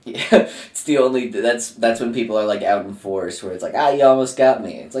holiday. Yeah, it's the only that's when people are like out in force where it's like you almost got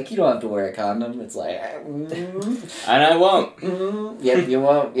me. It's like you don't have to wear a condom. It's like and I won't. Yep, you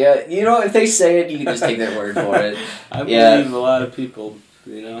won't. Yeah, you know if they say it, you can just take their word for it. I believe a lot of people,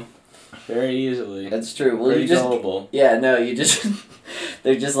 very easily. That's true. Well, Pretty gullible. Yeah, no, you just.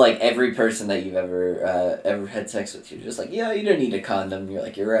 They're just like every person that you've ever had sex with. You're just like, yeah, you don't need a condom. You're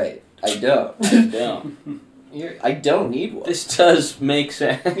like, you're right. I don't. I don't. I don't need one. This does make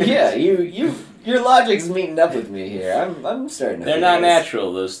sense. Yeah, your logic's meeting up with me here. I'm starting to. They're not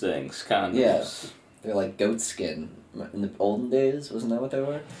natural. Those things, condoms. Yeah, they're like goat skin. In the olden days, wasn't that what they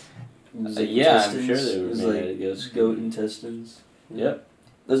were? Yeah, I'm sure they were made like goat intestines. Yep.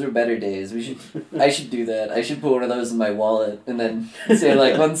 Those were better days. I should do that. I should put one of those in my wallet and then say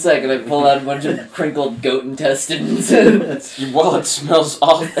like 1 second I pull out a bunch of crinkled goat intestines. Your wallet smells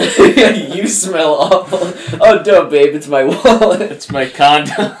awful. You smell awful. Oh no, babe, it's my wallet. It's my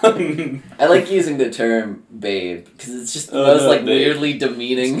condom. I like using the term babe because it's just the most like babe. Weirdly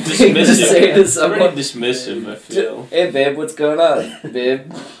demeaning thing to say to someone. Pretty dismissive, I feel. Hey babe, what's going on,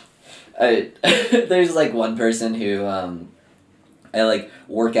 babe? There's like one person who I like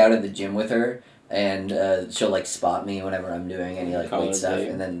work out at the gym with her, and she'll like spot me whenever I'm doing any like weight stuff,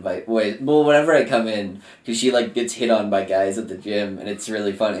 and then whenever I come in, because she like gets hit on by guys at the gym, and it's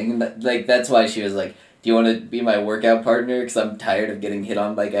really funny. And that's why she was like, "Do you want to be my workout partner?" Because I'm tired of getting hit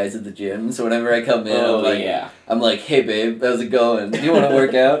on by guys at the gym. So whenever I come in, I'm like, "Hey babe, how's it going? Do you want to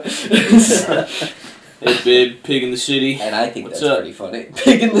work out?" Hey babe, pig in the city. And I think that's pretty funny.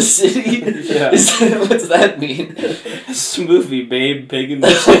 Pig in the city? Yeah. What's that mean? It's a movie, babe, pig in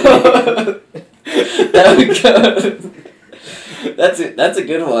the city. That would go. That's a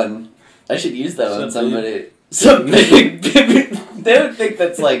good one. I should use that on somebody. Some big. They would think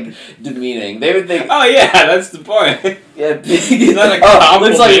that's like demeaning. They would think. Oh yeah, that's the point. Yeah, pig.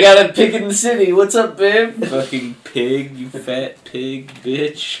 Looks like you got a pig in the city. What's up, babe? Fucking pig, you fat pig,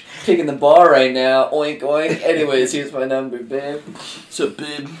 bitch. Pig in the bar right now. Oink oink. Anyways, here's my number, babe. What's up,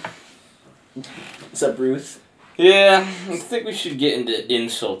 babe? What's up, Ruth? Yeah, I think we should get into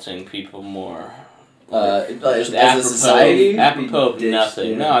insulting people more. As a society? Apropos of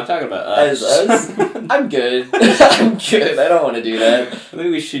nothing. Yeah. No, I'm talking about us. As us? I'm good. I'm good. I don't want to do that. I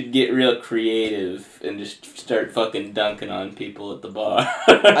think we should get real creative and just start fucking dunking on people at the bar.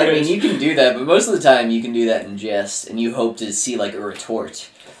 I mean, you can do that, but most of the time you can do that in jest, and you hope to see, like, a retort.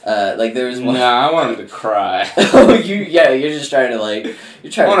 Like, there was one... Nah, I want him to cry. You're just trying to, like...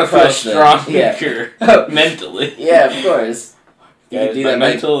 You're trying to crush them. I want to feel stronger mentally. Yeah, of course. Guys, my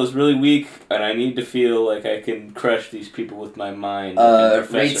mental is really weak, and I need to feel like I can crush these people with my mind.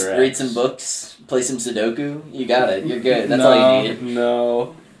 Read some books, play some Sudoku. You got it. You're good. That's all you need.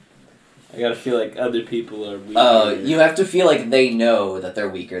 No. I gotta feel like other people are weaker. Oh, you have to feel like they know that they're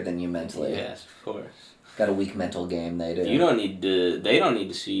weaker than you mentally. Yes, of course. Got a weak mental game, they do. They don't need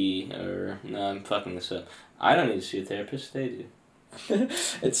to see, no, I'm fucking this up. I don't need to see a therapist, they do.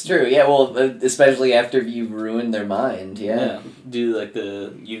 It's true, yeah, well, especially after you've ruined their mind, yeah. Do like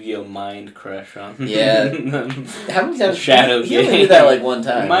the Yu-Gi-Oh! Mind crush on Yeah. How many times? Shadow He only did that like one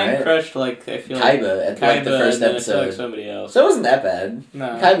time, Mind crushed like, I feel Kaiba like... at like the first episode. Like somebody else. So it wasn't that bad.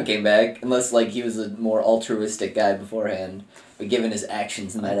 No. Kaiba came back, unless like he was a more altruistic guy beforehand. But given his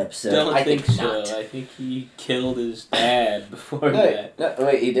actions in that episode, I think so. not. I think he killed his dad before that. No,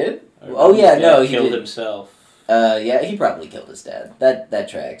 wait, he did? Or he killed himself. Yeah, he probably killed his dad. That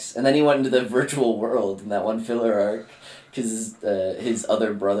tracks. And then he went into the virtual world in that one filler arc, because his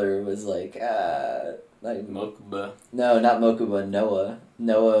other brother was like, Mokuba. No, not Mokuba, Noah.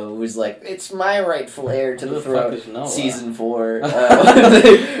 Noah was like, it's my rightful heir to the throne. Season 4.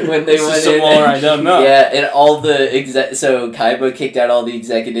 when they went in. More I don't know. Yeah, and all the so Kaiba kicked out all the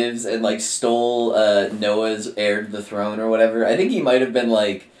executives and like stole Noah's heir to the throne or whatever. I think he might have been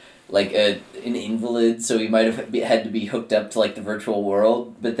like an invalid, so he might have had to be hooked up to like the virtual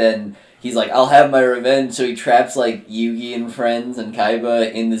world, but then he's like, I'll have my revenge, so he traps like Yugi and friends and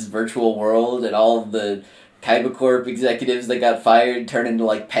Kaiba in this virtual world, and all of the Kaiba Corp executives that got fired turn into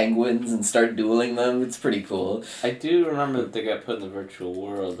like penguins and start dueling them. It's pretty cool. I do remember that they got put in the virtual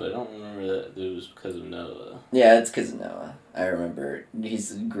world, but I don't remember that it was because of Noah. Yeah, it's because of Noah. I remember.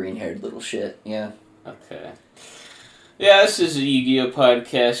 He's a green-haired little shit, yeah. Okay. Yeah, this is a Yu-Gi-Oh!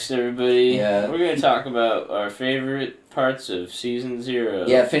 Podcast, everybody. Yeah. We're going to talk about our favorite parts of Season 0.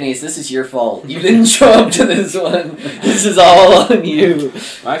 Yeah, Phineas, this is your fault. You didn't show up to this one. This is all on you.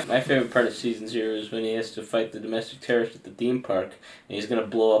 My favorite part of Season 0 is when he has to fight the domestic terrorist at the theme park, and he's going to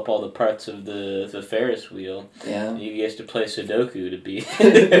blow up all the parts of the Ferris wheel. Yeah. And he has to play Sudoku to beat.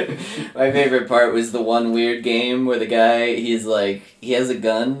 My favorite part was the one weird game where the guy, he has a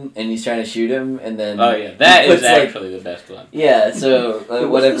gun, and he's trying to shoot him, and then... Oh, yeah. That is actually the best one. Yeah, so...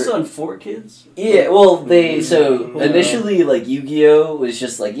 whatever. Was this on 4Kids? Yeah, well, initially, Yu-Gi-Oh! Was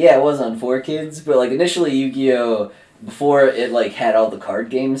just it was on 4Kids, but, initially Yu-Gi-Oh! Before it, had all the card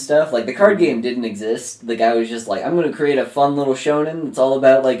game stuff, the card game didn't exist. The guy was just I'm gonna create a fun little shonen. It's all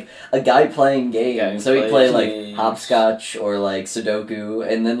about, a guy playing games. So he'd play, Hopscotch or, Sudoku,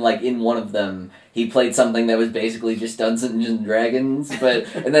 and then, in one of them, he played something that was basically just Dungeons and Dragons,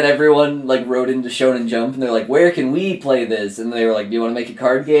 and then everyone, wrote into Shonen Jump, and they're like, where can we play this? And they were like, do you want to make a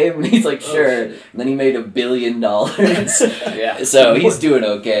card game? And he's like, sure. And then he made $1 billion. Yeah. So he's doing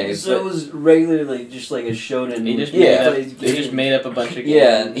okay. So it was regularly, just a Shonen. They just made up a bunch of games.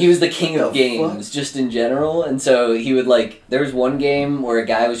 Yeah, and he was the king of games, just in general, and so he would, there was one game where a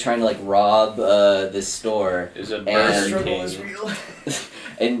guy was trying to, rob, this store. It was a Burger King. Is real.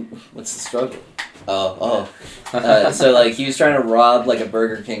 And what's the struggle? So he was trying to rob a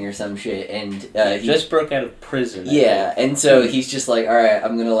Burger King or some shit, and he just broke out of prison. Yeah, and so he's just all right,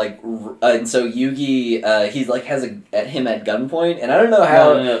 I'm gonna and so Yugi, he's has him at gunpoint, and I don't know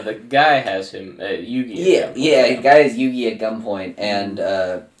how. No, the guy has him Yugi. The guy has Yugi at gunpoint, and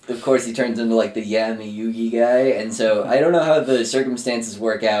of course he turns into the Yami Yugi guy, and so I don't know how the circumstances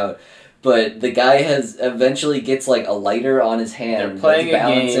work out. But the guy eventually gets a lighter on his hand. They're playing a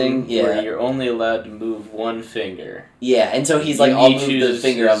balancing. game where you're only allowed to move one finger. Yeah, and so he's I'll move the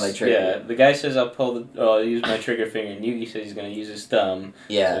finger on my trigger. Yeah, the guy says I'll use my trigger finger, and Yugi says he's gonna use his thumb.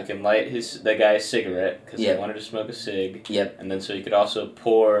 Yeah. So he can light the guy's cigarette because he wanted to smoke a cig. Yep. And then so he could also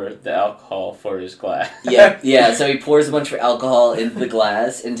pour the alcohol for his glass. Yeah. So he pours a bunch of alcohol into the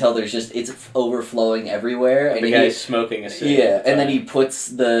glass until it's overflowing everywhere. And the guy's smoking a cig. Yeah, and then he puts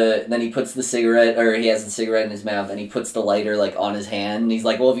the cigarette, or he has the cigarette in his mouth, and he puts the lighter on his hand, and he's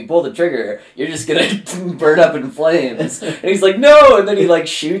like, well, if you pull the trigger, you're just gonna burn up in flames. And he's like, no! And then he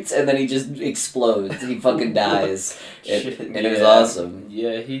shoots, and then he just explodes. He fucking dies. And it was awesome.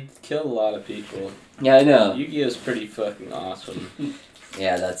 Yeah, he killed a lot of people. Yeah, I know. Yu-Gi-Oh's pretty fucking awesome.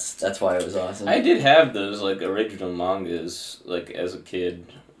 Yeah, that's why it was awesome. I did have those original mangas as a kid.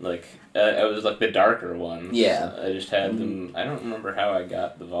 I was the darker ones. Yeah. I just had them. I don't remember how I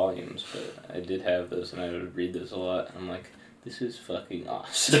got the volumes, but I did have those, and I would read those a lot. And I'm like, this is fucking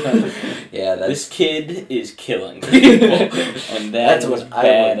awesome. Yeah, this kid is killing people, and that's what I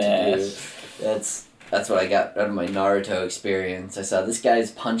wanted to do. That's what I got out of my Naruto experience. I saw this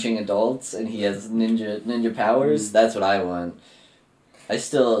guy's punching adults, and he has ninja powers. That's what I want. I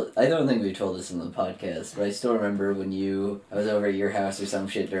don't think we told this in the podcast, but I still remember when I was over at your house or some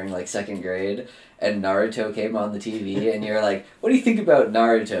shit during 2nd grade, and Naruto came on the TV, and you're like, what do you think about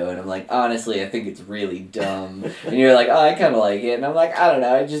Naruto? And I'm like, honestly, I think it's really dumb. And you're like, oh, I kind of like it. And I'm like, I don't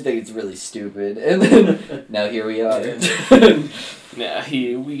know, I just think it's really stupid. And then, now here we are. Now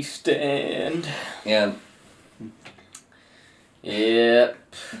here we stand. Yeah. Yep.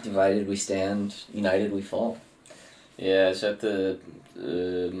 Divided we stand, united we fall. Yeah, is that the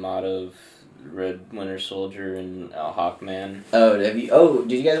motto of Red Winter Soldier and Hawkman?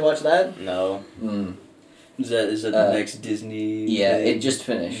 Did you guys watch that? No. Is that the next Disney? Yeah, it just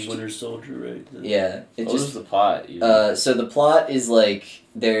finished. Winter Soldier, right? What was the plot? So the plot is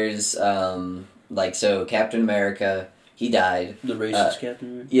there's so Captain America, he died. The racist Captain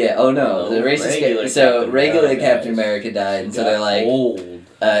America? Yeah, the racist regular Captain America died, and so they're old.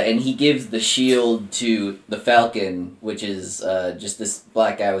 And he gives the shield to the Falcon, which is just this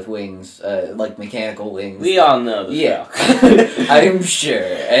black guy with wings, mechanical wings. We all know the Falcon. I'm sure.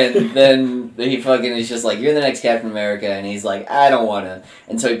 And then he fucking is just you're the next Captain America, and he's like, I don't want to.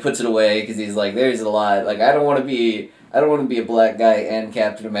 And so he puts it away, because he's like, there's a lot. I don't want to be a black guy and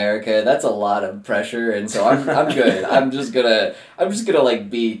Captain America. That's a lot of pressure, and so I'm good. I'm just gonna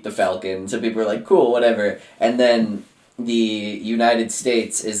beat the Falcon. So people are like, cool, whatever. And then the United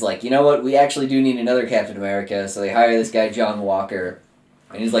States is you know what? We actually do need another Captain America. So they hire this guy John Walker,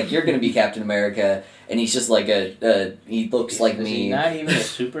 and he's like, you're gonna be Captain America. And he's just he looks like me. Is he not even a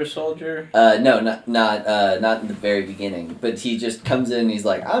super soldier? No, not in the very beginning. But he just comes in and he's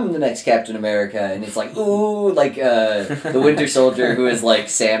like, I'm the next Captain America. And it's like, ooh, the Winter Soldier, who is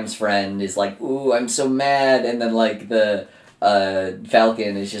Sam's friend, is like, ooh, I'm so mad. And then the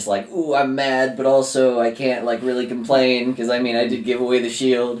Falcon is just ooh, I'm mad, but also I can't really complain, because I did give away the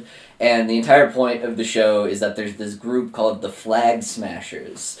shield. And the entire point of the show is that there's this group called the Flag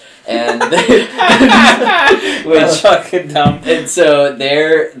Smashers, and and so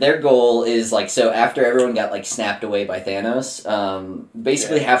their goal is like, so after everyone got like snapped away by Thanos,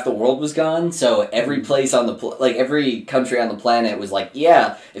 basically half the world was gone. So every place on the every country on the planet was like,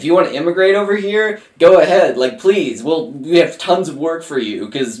 yeah, if you want to immigrate over here, go ahead, like please, we have tons of work for you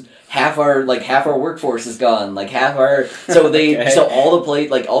because half our workforce is gone, like half our so all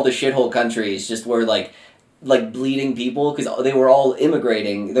the shithole countries just were like bleeding people because they were all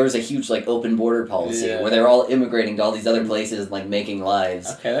immigrating. There was a huge like open border policy where they were all immigrating to all these other places and like making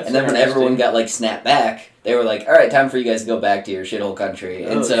lives. And then when everyone got like snapped back, they were like, all right, time for you guys to go back to your shithole country.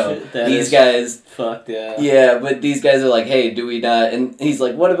 And these guys fucked but these guys are like, hey, do we not? And he's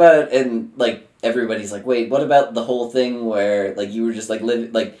like, what about? And like everybody's like, wait, what about the whole thing where like you were just like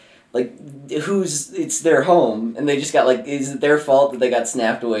living like it's their home, and they just got like, is it their fault that they got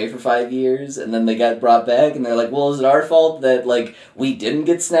snapped away for 5 years and then they got brought back, and they're like, well, is it our fault that like we didn't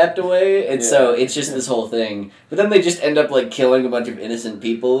get snapped away? And so it's just this whole thing, but then they just end up like killing a bunch of innocent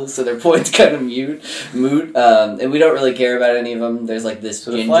people, so their point's kind of moot, and we don't really care about any of them. There's like this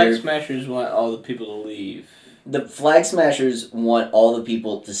the Flag Smashers want all the people to leave. The Flag Smashers want all the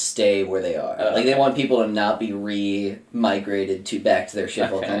people to stay where they are. Like, they want people to not be re-migrated back to their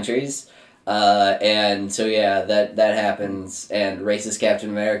shithole countries. And so, yeah, that happens. And racist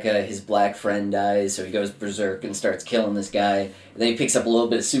Captain America, his black friend dies, so he goes berserk and starts killing this guy. And then he picks up a little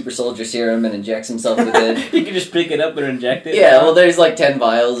bit of super soldier serum and injects himself with it. You can just pick it up and inject it? Yeah, well, there's like 10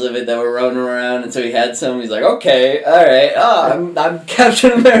 vials of it that were running around, and so he had some. He's like, okay, alright, I'm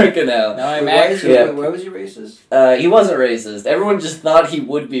Captain America now. Now I'm actually... Why was he racist? He wasn't racist. Everyone just thought he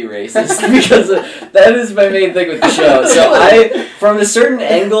would be racist, because that is my main thing with the show. So from a certain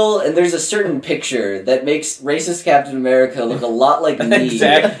angle, and there's a certain picture that makes racist Captain America look a lot like me.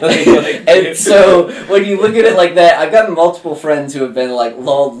 Exactly. And so, when you look at it like that, I've gotten multiple friends who have been like,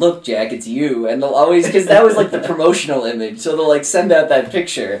 lol, look, Jack, it's you. And they'll always, because that was like the promotional image, so they'll like send out that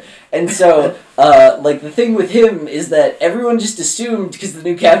picture. And so, like, the thing with him is that everyone just assumed, because the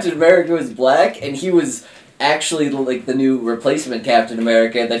new Captain America was black, and he was actually like the new replacement Captain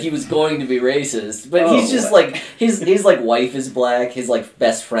America, that he was going to be racist. But he's just like, his like wife is black, his like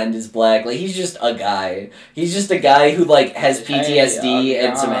best friend is black, like he's just a guy. He's just a guy who like has PTSD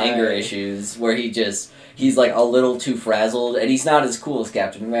and some anger issues, where he's like a little too frazzled, and he's not as cool as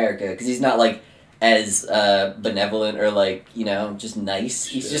Captain America, because he's not like as benevolent or like, you know, just nice.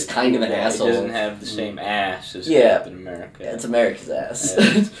 He's just kind of an asshole. He doesn't have the same ass as Captain America. It's America's ass.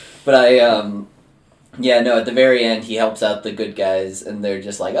 Yeah. But at the very end, he helps out the good guys, and they're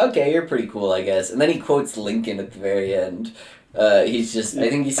just like, okay, you're pretty cool, I guess. And then he quotes Lincoln at the very end. He's just, I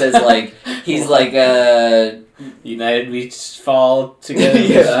think he says, like, he's like, United we fall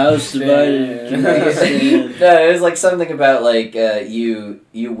together. House divided. No, it was like something about, like, you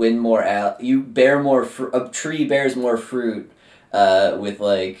win more, you bear more a tree bears more fruit, with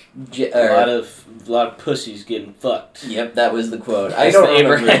like a lot of pussies getting fucked. Yep, that was the quote. I don't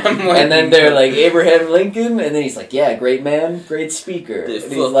remember. And then they're like, Abraham Lincoln, and then he's like, yeah, great man, great speaker. They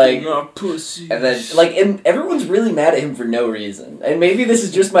and he's like, pussies. And then like, and everyone's really mad at him for no reason. And maybe this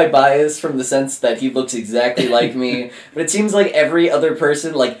is just my bias from the sense that he looks exactly like me, but it seems like every other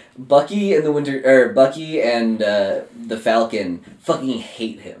person, like Bucky and the Falcon, fucking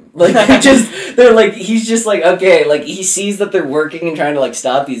hate him. Like, they're like, he's just like, okay, like, he sees that they're working and trying to, like,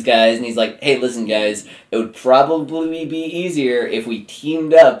 stop these guys, and he's like, hey, listen, guys, it would probably be easier if we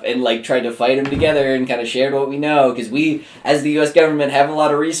teamed up and, like, tried to fight them together and kind of shared what we know, because we, as the U.S. government, have a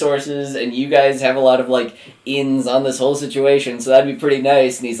lot of resources, and you guys have a lot of, like, ins on this whole situation, so that'd be pretty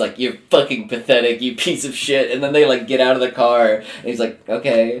nice. And he's like, you're fucking pathetic, you piece of shit. And then they, like, get out of the car, and he's like,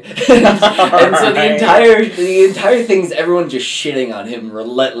 okay. And so the entire thing's everyone just shitting on him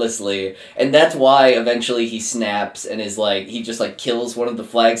relentlessly, and that's why eventually he snaps and is like, he just like kills one of the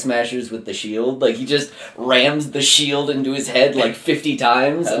Flag Smashers with the shield. Like, he just rams the shield into his head like 50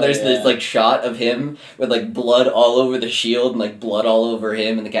 times, and there's this like shot of him with like blood all over the shield and like blood all over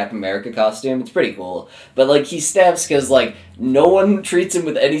him in the Captain America costume. It's pretty cool. But like, he snaps because like no one treats him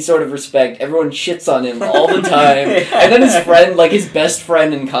with any sort of respect. Everyone shits on him all the time. And then his friend, like his best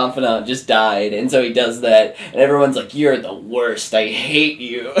friend and confidant, just died, and so he does that, and everyone's like, you're the worst, I hate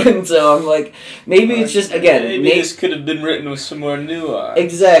you. And so I'm like, maybe it's just, again, maybe this could have been written with some more nuance.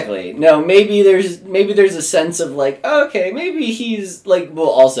 Exactly. No, maybe there's a sense of like, okay, maybe he's like, well,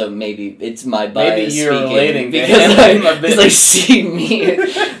 also maybe it's my bias. Maybe you're relating because I see me,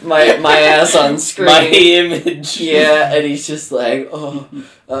 my ass on screen, my image. Yeah, and he's just like,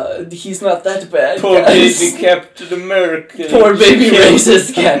 he's not that bad. Poor baby Captain America. Poor baby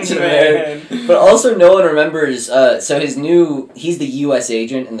racist Captain America. But also no one remembers, so he's the U.S.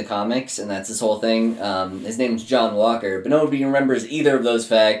 agent in the comics, and that's his whole thing. His name's John Walker, but nobody remembers either of those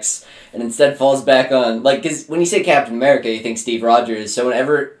facts, and instead falls back on, like, because when you say Captain America, you think Steve Rogers, so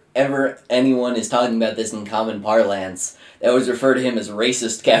whenever anyone is talking about this in common parlance, they always refer to him as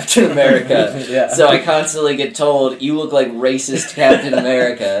racist Captain America. Yeah. So I constantly get told, you look like racist Captain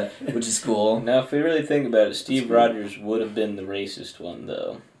America, which is cool. Now, if we really think about it, Steve Rogers would have been the racist one,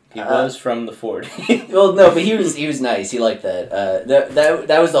 though. He was from the 40s. Well, no, but he was nice. He liked that.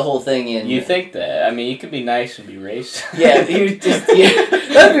 That was the whole thing in... You think that? I mean, you could be nice and be racist. Yeah, he was just... Yeah,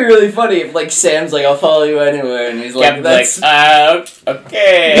 that'd be really funny if, like, Sam's like, I'll follow you anywhere, and he's like, that's...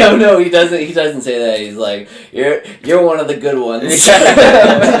 okay. No, he doesn't say that. He's like, you're one of the good ones.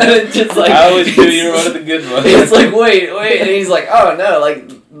 Just like, I always knew you were one of the good ones. It's like, wait, and he's like, oh, no,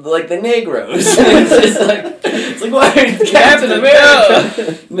 like the Negroes. It's like, why are you Captain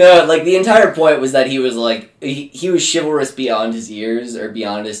America? No, like, the entire point was that he was, like, he was chivalrous beyond his years, or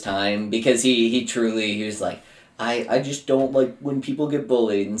beyond his time, because he was like, I just don't like when people get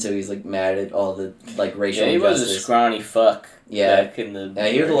bullied, and so he's, like, mad at all the, like, racial injustice. He was a scrawny fuck back in the... Yeah,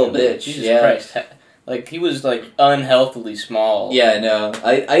 he was a little bitch. Jesus Christ. Like, he was, like, unhealthily small. Yeah, no.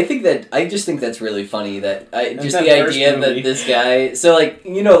 I just think that's really funny that just the idea that this guy... So, like,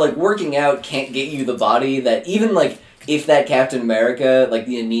 you know, like, working out can't get you the body that even, like, if that Captain America, like,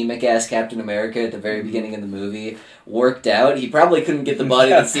 the anemic-ass Captain America at the very beginning of the movie worked out, he probably couldn't get the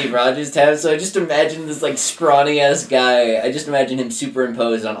body that Steve Rogers has, so I just imagine this, like, scrawny-ass guy, I just imagine him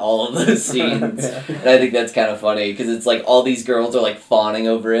superimposed on all of those scenes, and I think that's kind of funny, because it's, like, all these girls are, like, fawning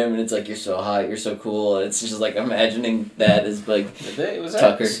over him, and it's like, you're so hot, you're so cool, and it's just, like, imagining that as, like, was that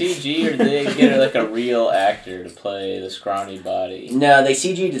Tucker. CG, or did they get, like, a real actor to play the scrawny body? No, they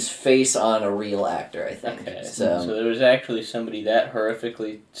CG'd his face on a real actor, I think. Okay. So there was actually somebody that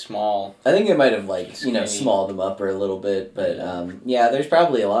horrifically small. I think it might have, like, you know, smalled him up or a little bit, but yeah, there's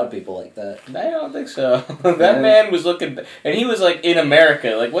probably a lot of people like that. I don't think so. That man was looking, and he was like in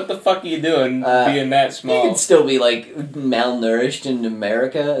America. Like, what the fuck are you doing being that small? He could still be like malnourished in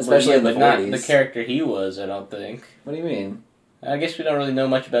America, especially in the 40s. Not the character he was, I don't think. What do you mean? I guess we don't really know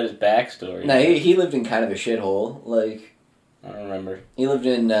much about his backstory. No, he lived in kind of a shithole. Like, I don't remember. He lived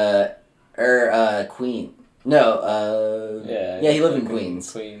in Queen. No, yeah, he lived in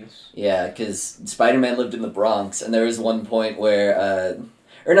Queens. Yeah, because Spider-Man lived in the Bronx, and there was one point where,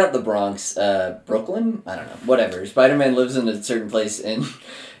 or not the Bronx, Brooklyn? I don't know, whatever. Spider-Man lives in a certain place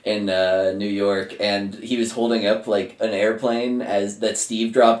in New York, and he was holding up, like, an airplane that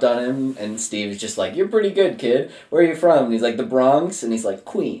Steve dropped on him, and Steve was just like, you're pretty good, kid. Where are you from? And he's like, the Bronx, and he's like,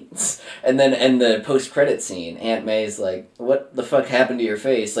 Queens. And then in the post-credit scene, Aunt May's like, what the fuck happened to your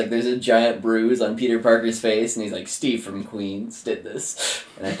face? Like, there's a giant bruise on Peter Parker's face, and he's like, Steve from Queens did this.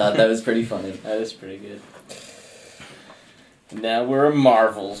 And I thought that was pretty funny. That is pretty good. Now we're a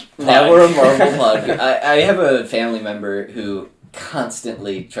Marvel podcast. I have a family member who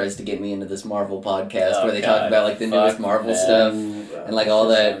constantly tries to get me into this Marvel podcast where they talk about, like, the newest Marvel stuff and, like, all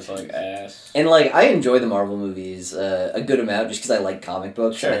that. Sounds like ass. And, like, I enjoy the Marvel movies a good amount just because I like comic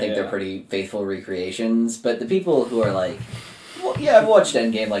books, sure, and I think they're pretty faithful recreations. But the people who are like, well, yeah, I've watched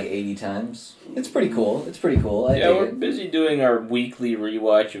Endgame like 80 times. It's pretty cool. We're busy doing our weekly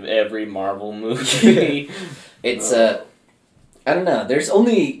rewatch of every Marvel movie. It's, I don't know. There's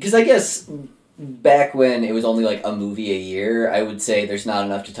only... Because I guess... Back when it was only, like, a movie a year, I would say there's not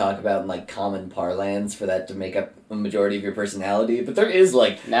enough to talk about in, like, common parlance for that to make up a majority of your personality, but there is,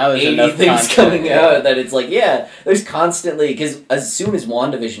 like, now 80 things coming out that it's like, yeah, there's constantly, because as soon as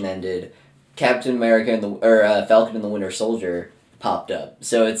WandaVision ended, Captain America and Falcon and the Winter Soldier popped up.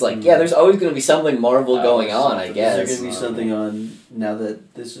 So it's like, yeah, there's always going to be something Marvel going on, I guess. Is there going to be something on now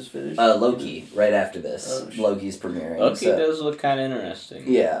that this is finished? Loki, right after this. Loki's premiering. Loki does look kind of interesting.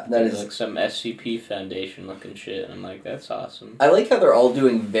 Yeah, that is like some SCP Foundation looking shit, and I'm like, that's awesome. I like how they're all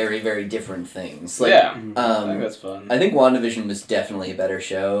doing very, very different things. Like, I think that's fun. I think WandaVision was definitely a better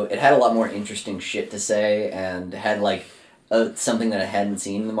show. It had a lot more interesting shit to say, and had, like, something that I hadn't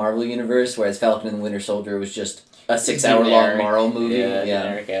seen in the Marvel Universe, whereas Falcon and the Winter Soldier was just a 6-hour-long Marvel movie. Yeah,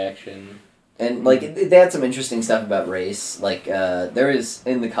 generic action. And, like, they had some interesting stuff about race. Like, there is,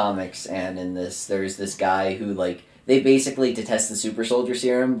 in the comics and in this, there's this guy who, like, they basically, to test the super soldier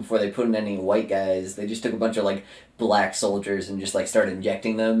serum, before they put in any white guys, they just took a bunch of, like, black soldiers and just, like, started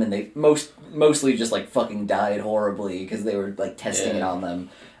injecting them, and they mostly just, like, fucking died horribly because they were, like, testing it on them.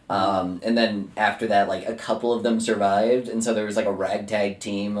 And then after that, like, a couple of them survived, and so there was, like, a ragtag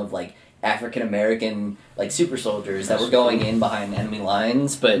team of, like, African American like super soldiers that were going in behind enemy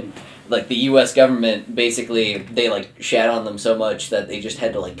lines, but like the U.S. government basically they like shat on them so much that they just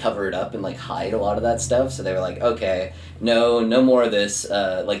had to like cover it up and like hide a lot of that stuff. So they were like, okay, no more of this.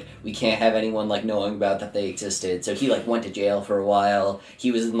 Like we can't have anyone like knowing about that they existed. So he like went to jail for a while.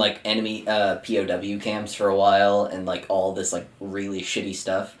 He was in like enemy POW camps for a while and like all this like really shitty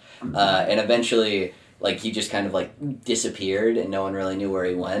stuff. And eventually like he just kind of like disappeared and no one really knew where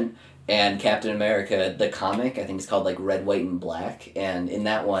he went. And Captain America, the comic, I think it's called like Red, White, and Black. And in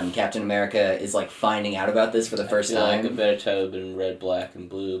that one, Captain America is like finding out about this for the first time. Like a better title would have been Red, Black, and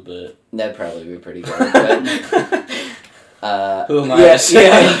Blue, but that'd probably be pretty good. But, who am I?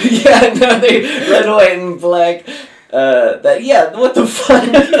 No, they Red, White, and Black. What the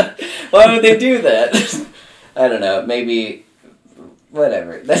fuck? Why would they do that? I don't know. Maybe.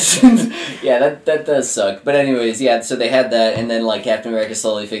 Whatever. That's that does suck. But anyways, so they had that, and then like Captain America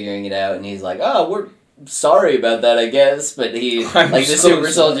slowly figuring it out, and he's like, "Oh, we're sorry about that, I guess." But he the super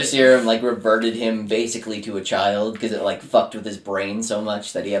soldier serum like reverted him basically to a child because it like fucked with his brain so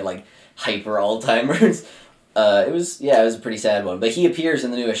much that he had like hyper Alzheimer's. It was a pretty sad one. But he appears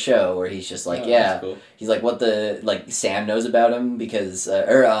in the newest show where he's just like, cool. He's like, what the like Sam knows about him because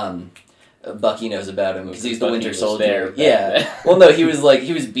Bucky knows about him because he's the Winter Soldier. Well, no, he was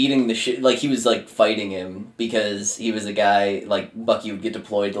beating the shit. Like, he was, like, fighting him because he was a guy, like, Bucky would get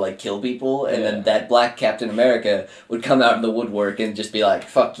deployed to, like, kill people, and then that black Captain America would come out in the woodwork and just be like,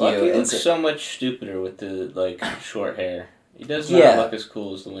 fuck you. Bucky looks so much stupider with the, like, short hair. He does not look as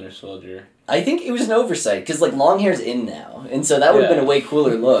cool as the Winter Soldier. I think it was an oversight, because, like, long hair's in now, and so that would have been a way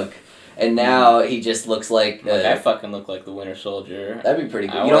cooler look. And now he just looks like... I fucking look like the Winter Soldier. That'd be pretty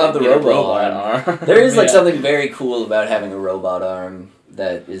cool. You don't have the robot arm. There is like something very cool about having a robot arm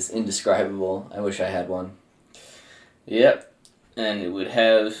that is indescribable. I wish I had one. Yep. And it would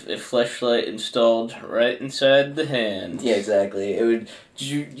have a fleshlight installed right inside the hand. Yeah, exactly. It would...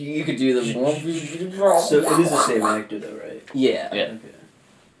 You could do the... So it is the same actor though, right? Yeah. Okay.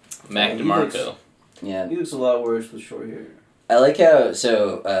 Mac DeMarco. He looks a lot worse with short hair. I like how...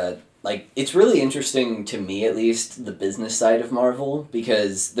 Like, it's really interesting to me, at least, the business side of Marvel,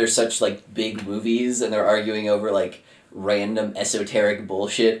 because they're such, like, big movies, and they're arguing over, like, random esoteric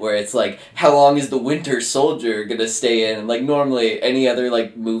bullshit, where it's like, how long is the Winter Soldier gonna stay in? And, like, normally, any other,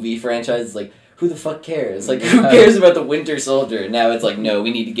 like, movie franchise is like, who the fuck cares? Like, who cares about the Winter Soldier? And now it's like, no, we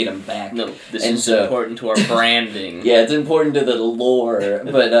need to get him back. No, this is important to our branding. Yeah, it's important to the lore,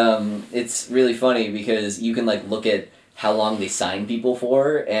 but, it's really funny, because you can, like, look at how long they signed people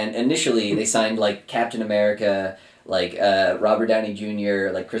for, and initially they signed like Captain America, like Robert Downey Jr.,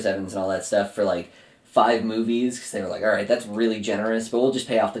 like Chris Evans and all that stuff for like 5 movies, because they were like, alright, that's really generous, but we'll just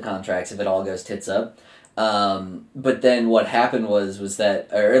pay off the contracts if it all goes tits up. But then what happened was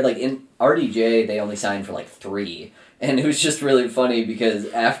that, or like in RDJ, they only signed for like 3. And it was just really funny because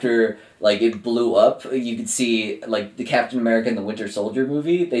after, like, it blew up, you could see, like, the Captain America and the Winter Soldier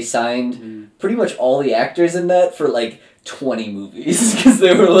movie, they signed pretty much all the actors in that for, like, 20 movies. Because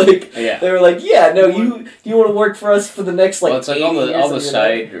they were like, you want to work for us for the next, like, it's like all the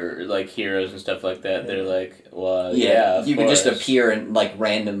side, or, like, heroes and stuff like that, they're like, well, you could just appear in, like,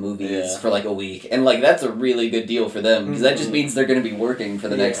 random movies for, like, a week. And, like, that's a really good deal for them, because that just means they're going to be working for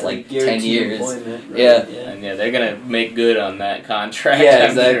the next, like, 10 years. Right? And, they're going to make good on that contract. Yeah,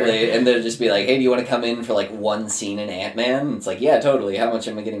 exactly. Sure. And they'll just be like, hey, do you want to come in for, like, 1 scene in Ant-Man? It's like, yeah, totally. How much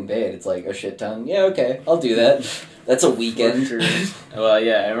am I getting paid? It's like, a shit ton. Yeah, okay, I'll do that. That's a weekend. Sure. Well,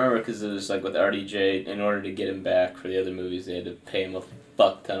 yeah, I remember because it was, like, with RDJ, in order to get him back for the other movies, they had to pay him a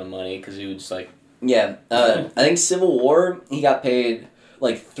fuck ton of money, because he would just, like... Yeah, I think Civil War, he got paid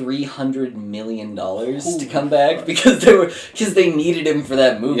like $300 million to come back because they needed him for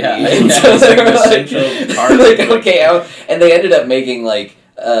that movie. Yeah, and so they were like, okay, and they ended up making like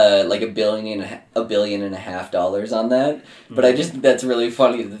 $1.5 billion on that. But I just think that's really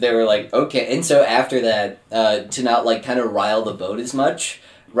funny that they were like, okay, and so after that, to not like kind of rile the boat as much,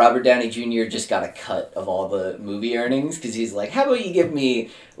 Robert Downey Jr. just got a cut of all the movie earnings because he's like, how about you give me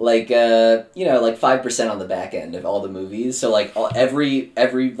like 5% on the back end of all the movies? So like every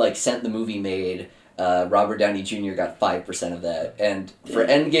like cent the movie made, Robert Downey Jr. got 5% of that, and for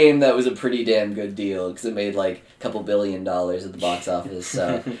Endgame that was a pretty damn good deal because it made like a couple $2 billion at the box office.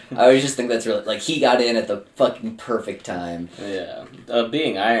 So I always just think that's really like he got in at the fucking perfect time. Yeah,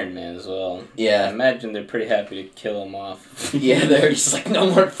 being Iron Man as well. Yeah, I imagine they're pretty happy to kill him off. Yeah, they're just like no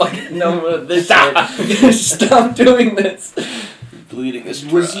more of this. Stop doing this. bleeding his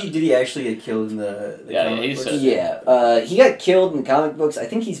Did he actually get killed in the comic books? Yeah, he got killed in the comic books. I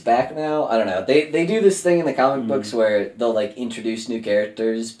think he's back now. I don't know. They do this thing in the comic books where they'll like introduce new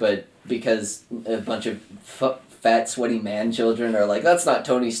characters, but because a bunch of fat, sweaty man children are like, that's not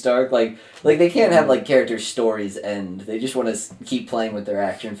Tony Stark. Like they can't have like character stories end. They just want to keep playing with their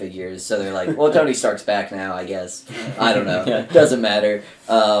action figures. So they're like, well, Tony Stark's back now, I guess. I don't know. Doesn't matter.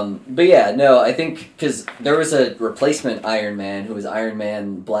 But yeah, no, I think because there was a replacement Iron Man who was Iron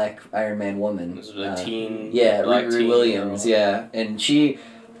Man, Black Iron Man woman. This was a teen. Yeah, Riri Williams. Girl. Yeah, and she,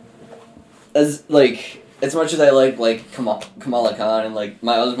 as much as I like Kamala Khan and like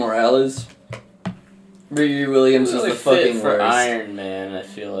Miles Morales. Riri Williams was the fucking for worst. Iron Man, I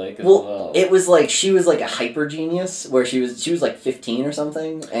feel like. Well, it was like she was like a hyper genius, where she was like 15 or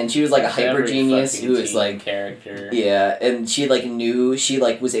something, and she was like a hyper genius who was like character. Yeah, and she like knew she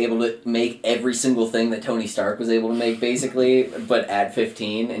like was able to make every single thing that Tony Stark was able to make basically, but at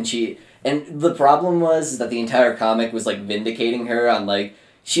 15, and the problem was that the entire comic was like vindicating her on like.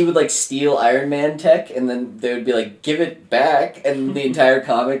 She would, like, steal Iron Man tech, and then they would be like, give it back, and the entire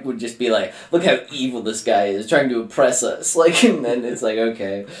comic would just be like, look how evil this guy is, trying to oppress us, like, and then it's like,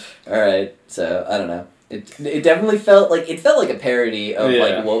 okay, alright, so, I don't know. It definitely felt like a parody of,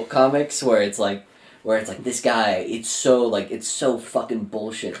 like, woke comics, where it's like, this guy, it's so fucking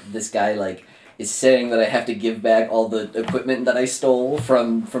bullshit, this guy, like, is saying that I have to give back all the equipment that I stole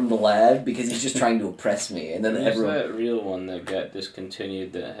from the lab because he's just trying to oppress me. And then everyone... that real one that got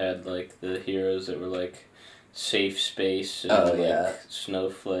discontinued that had like the heroes that were like Safe Space and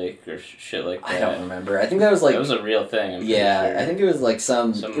Snowflake or shit like that. I don't remember. I think that was like... That was a real thing. Sure. I think it was like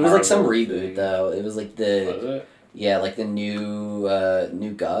some reboot thing. Though. It was like the... Was it? Yeah, like the new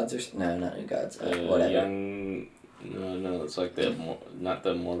gods or... No, not new gods. Whatever. No, it's like not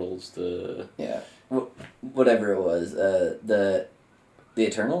the Immortals, the... Yeah, whatever it was, the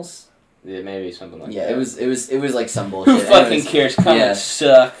Eternals? Yeah, maybe something like that. Yeah, it was like some bullshit. Who fucking cares? Comics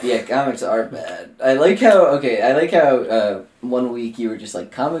suck. Yeah, comics are bad. I like how 1 week you were just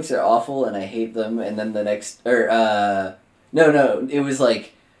like, comics are awful and I hate them, and then the next, no, it was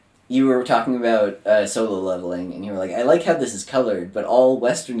like, you were talking about Solo Leveling, and you were like, I like how this is colored, but all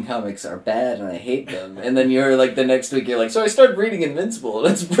Western comics are bad, and I hate them. And then you were like, the next week, you're like, so I started reading Invincible,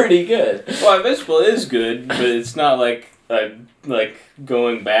 and it's pretty good. Well, Invincible is good, but it's not like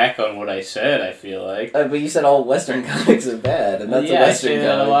going back on what I said, I feel like. But you said all Western comics are bad, and that's a Western comic.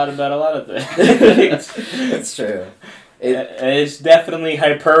 Yeah, a lot about a lot of things. That's true. It's definitely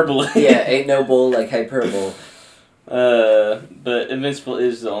hyperbole. Yeah, ain't no bull like hyperbole. But Invincible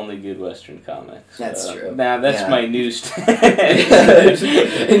is the only good Western comic. So. That's true. Now that's my news.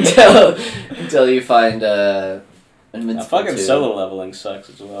 until you find Invincible. Fucking Solo Leveling sucks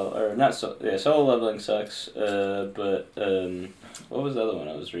as well, or not so. Yeah, Solo Leveling sucks. But what was the other one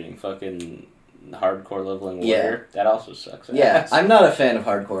I was reading? Fucking Hardcore Leveling Warrior. That also sucks. Yeah, I'm not a fan of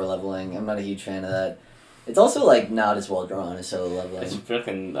Hardcore Leveling. I'm not a huge fan of that. It's also, like, not as well drawn as Solo Leveling. It's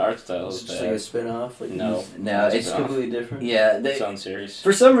freaking art style. It's just like a spin-off? Like no, it's completely different? Yeah. Its own series.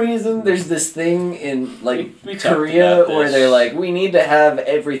 For some reason, there's this thing in, like, we Korea where they're like, we need to have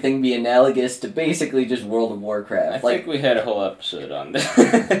everything be analogous to basically just World of Warcraft. I think we had a whole episode on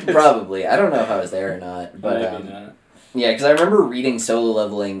that. Probably. I don't know if I was there or not. But, maybe not. Yeah, because I remember reading Solo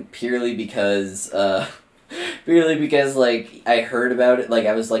Leveling purely because, like, I heard about it, like,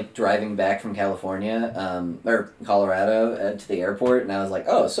 I was, like, driving back from California, or Colorado, to the airport, and I was like,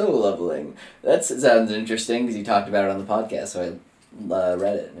 oh, Solo Leveling. That sounds interesting, because you talked about it on the podcast, so I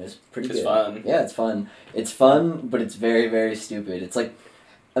read it, and it was pretty good. It's fun. Yeah, it's fun. It's fun, but it's very, very stupid. It's like,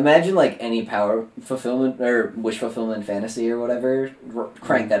 imagine, like, any power fulfillment, or wish fulfillment fantasy or whatever,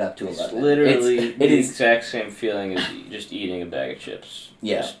 crank that up to 11. It's literally the exact same feeling as just eating a bag of chips.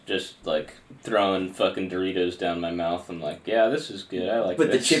 Yeah. Just like, throwing fucking Doritos down my mouth. I'm like, yeah, this is good. I like this.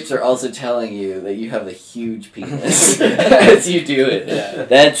 But the chips are also telling you that you have a huge penis as you do it.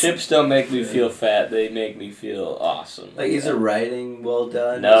 Yeah. Chips don't make me feel fat. They make me feel awesome. Like, is the writing well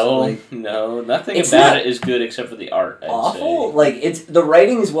done? No, nothing about it is good except for the art. Awful? Like, the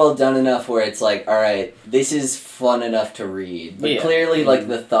writing is well done enough where it's like, all right, this is fun enough to read. But clearly, like,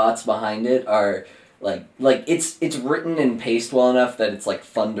 the thoughts behind it are... Like it's written and paced well enough that it's like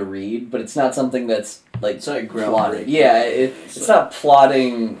fun to read, but it's not something that's like it's not plotted. Yeah, it's not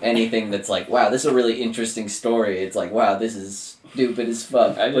plotting anything that's like, wow, this is a really interesting story. It's like, wow, this is stupid as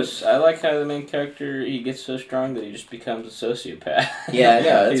fuck. I like how the main character, he gets so strong that he just becomes a sociopath. Yeah, I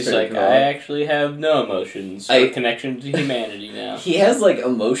know. That's He's like, cool. I actually have no emotions or connection to humanity now. He has like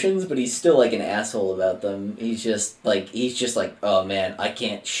emotions, but he's still like an asshole about them. He's just like, oh man, I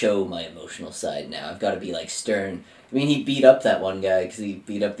can't show my emotional side now. I've got to be like stern. I mean, he beat up that one guy because he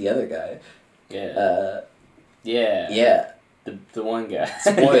beat up the other guy. Yeah. Yeah. The one guy.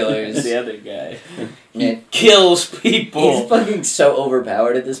 Spoilers. The other guy. He kills people. He's fucking so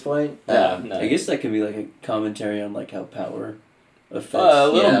overpowered at this point. No. I guess that could be like a commentary on like how power affects. A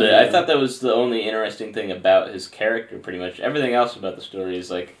little bit. I thought that was the only interesting thing about his character, pretty much. Everything else about the story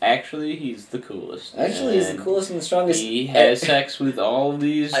is like, actually, he's the coolest. Actually, he's the coolest and the strongest. He has sex with all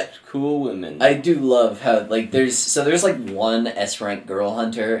these cool women. I do love how, like, there's like one S-rank girl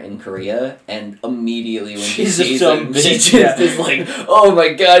hunter in Korea, and immediately when she sees him, she just is like, oh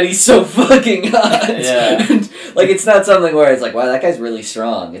my god, he's so fucking hot. Yeah. And, like, it's not something where it's like, wow, that guy's really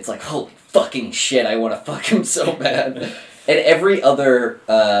strong. It's like, holy fucking shit, I want to fuck him so bad. And every other,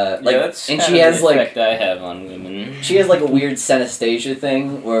 that's and kind she of has the like effect I have on women. She has like a weird synesthesia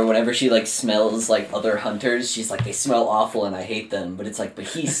thing where whenever she like smells like other hunters, she's like, they smell awful and I hate them. But it's like, but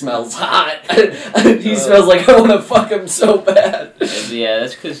he smells hot. He smells like I want to fuck him so bad. Yeah,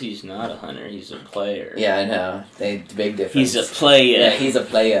 that's because he's not a hunter. He's a player. Yeah, I know. Big difference. He's a player. Yeah, he's a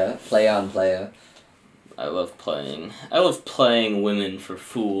player. Play on player. I love playing. I love playing women for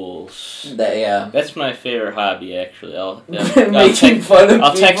fools. That's my favorite hobby, actually. I'll text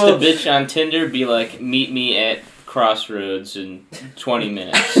a bitch on Tinder, be like, meet me at Crossroads in 20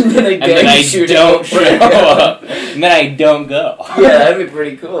 minutes. And then I don't show up. And then I don't go. Yeah, that'd be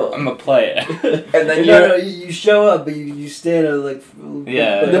pretty cool. I'm a player. And then you show up, but you stand at like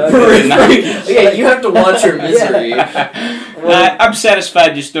the periphery. Yeah, you have to watch her misery. I'm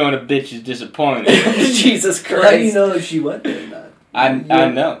satisfied just throwing a bitch is disappointed. Jesus Christ. How do you know if she went there or not? I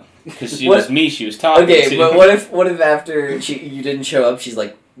know. Because she was me she was talking to. Okay, but what if after you didn't show up, she's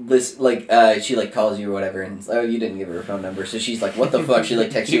like, she like calls you or whatever, and you didn't give her her phone number, so she's like, what the fuck? She like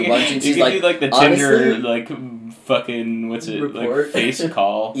texts you a bunch, and she's like, do like the Tinder like fucking report? Like face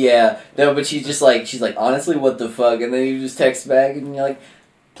call. Yeah, no, but she's like, honestly, what the fuck? And then you just text back, and you're like,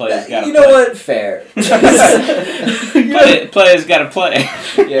 you know what? Fair. Players gotta play.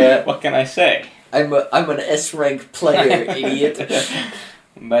 Yeah. What can I say? I'm an S-rank player, idiot.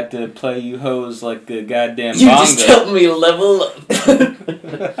 I'm about to play you hoes like a goddamn you bongo. You just helped me level up.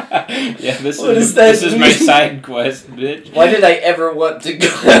 Yeah, this is my side quest, bitch. Why did I ever want to go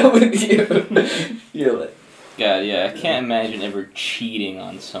out with you? You're like, God, yeah, I can't imagine ever cheating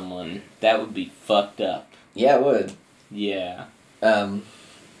on someone. That would be fucked up. Yeah, it would. Yeah.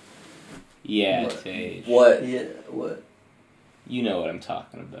 Yeah, Tage. What? Yeah, what? You know what I'm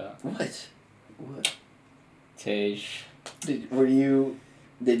talking about. What? Tage. Did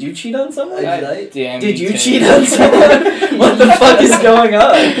you cheat on someone? Did you cheat on someone? What the fuck is going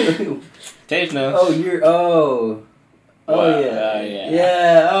on? Tage knows. Yeah,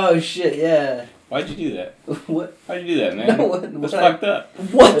 oh shit, yeah. Why'd you do that? What? Why'd you do that, man? No, That's fucked up.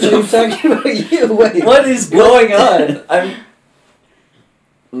 What the fuck? Talking about you? Wait. What is going on?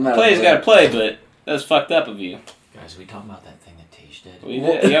 Play's gotta play, but that's fucked up of you. Guys, we talking about that thing that Tage did? We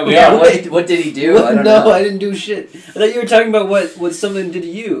did. Yeah, we are. What did he do? I don't know. know. I didn't do shit. I thought you were talking about what something did to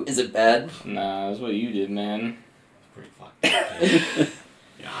you. Is it bad? Nah, that's what you did, man. Pretty fucked up.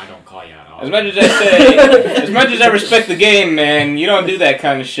 Yeah, I don't call you out. As much as I say, as much as I respect the game, man, you don't do that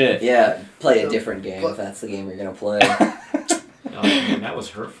kind of shit. Yeah, play a different game if that's the game you're gonna play. No, man, that was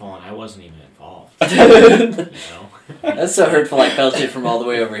hurtful, and I wasn't even involved. You know? That's so hurtful. I felt it from all the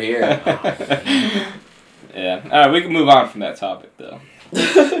way over here. Yeah. All right, we can move on from that topic, though.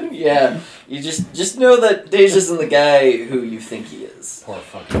 Yeah, you just know that Tage isn't the guy who you think he is. Poor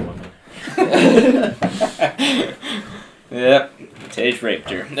fucking woman. Yep. Tage raped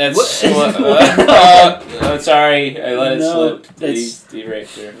her. That's sorry, I let it slip. He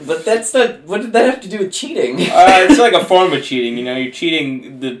raped her. But that's not. What did that have to do with cheating? It's like a form of cheating. You know, you're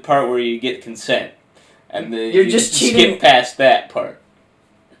cheating the part where you get consent, and you're just cheating. Skip past that part.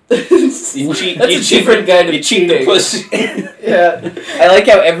 That's a different kind of cheating. Pussy. Yeah, I like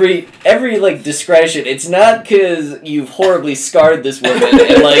how every like discretion. It's not because you've horribly scarred this woman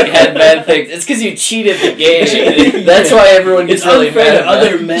and like had bad things. It's because you cheated the game. That's why everyone gets really mad at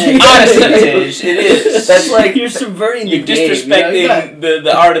other men. Honestly, it is. That's like you're subverting the game. You're disrespecting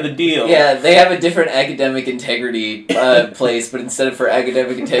the art of the deal. Yeah, they have a different academic integrity place, but instead of for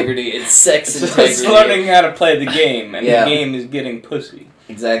academic integrity, it's sex integrity. It's learning how to play the game, and the game is getting pussy.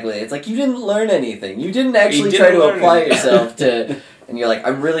 Exactly. It's like you didn't learn anything. You didn't actually try to apply yourself to and you're like,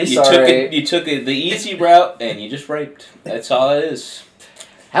 I'm really sorry. You took the easy route, and you just raped. That's all it is.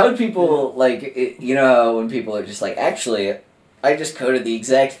 How would people, like, when people are just like, actually, I just coded the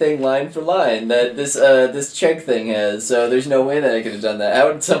exact thing line for line that this check thing has, so there's no way that I could have done that. How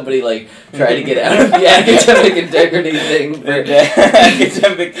would somebody, like, try to get out of the academic integrity thing?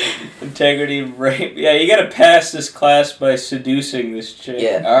 Academic integrity rape. Yeah, you gotta pass this class by seducing this chick.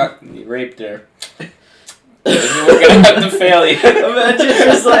 Yeah. You raped her. We're gonna have to fail you. Imagine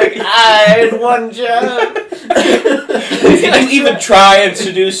just like, I had one job. Did you even try and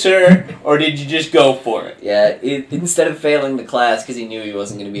seduce her, or did you just go for it? Yeah, instead of failing the class because he knew he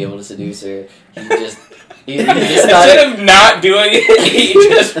wasn't going to be able to seduce her, he just instead of not doing it, he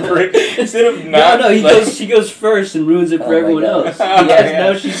just instead of not. No, he goes first and ruins it for everyone else.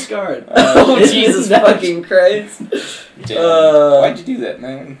 Now she's scarred. Jesus fucking Christ! Why'd you do that,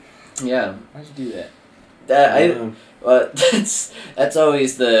 man? Yeah, why'd you do that? That's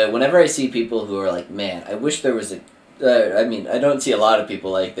always whenever I see people who are like, man, I wish there was I don't see a lot of people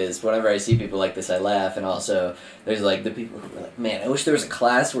like this. Whenever I see people like this, I laugh. And also, there's like the people who are like, man, I wish there was a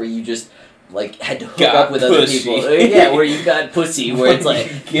class where you just like had to hook up with other people. Yeah, where you got pussy, where it's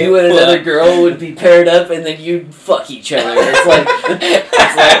like you and another girl would be paired up and then you'd fuck each other. It's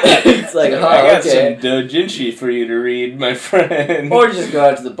like, I got some doujinshi for you to read, my friend. Or just go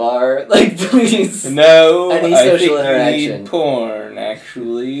out to the bar, like, please. No, any social interaction. You need porn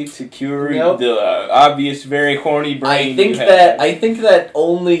actually to cure the obvious, very horny brain. I think that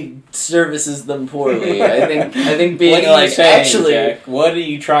only services them poorly. I think being like, actually, Jack? What are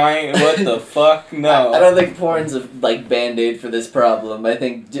you trying? What the fuck? No. I don't think porn's a like band-aid for this problem. I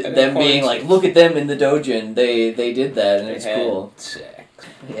think them being like, look at them in the doujin. They did that and it's cool.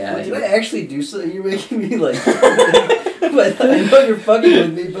 Yeah. Wait, did I actually do something? You're making me like. But I know you're fucking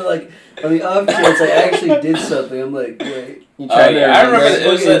with me, but like on the off chance I actually did something, I'm like, wait. I remember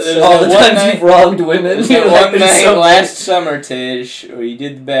it was all the times you've wronged women. One night last summer, Tej, where you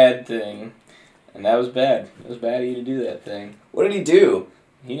did the bad thing, and that was bad. It was bad of you to do that thing. What did he do?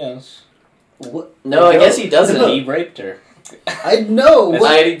 He knows. What? No, I guess he doesn't. He raped her. I know. That's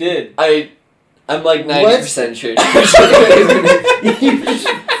what he did. I'm like 90% sure.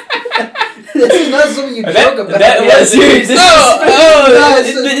 This is not something you joke about. If you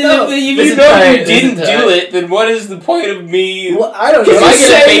know you didn't do it, then what is the point of me? Well, I don't know. You're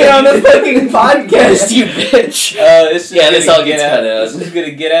saying it on a fucking podcast, you bitch. This all gets cut out. This is gonna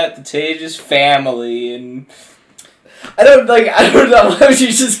get out the Tej's family, and I don't know why would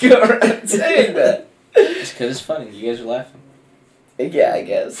you just go around saying that. It's because it's funny. You guys are laughing. Yeah, I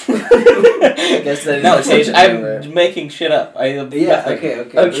guess. I guess that is no, Tej, I'm making shit up.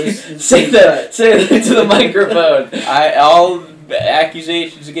 Okay. Say that to the microphone. All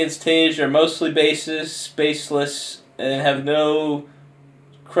accusations against Tej are mostly baseless, and have no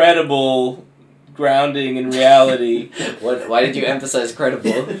credible grounding in reality. Why did you emphasize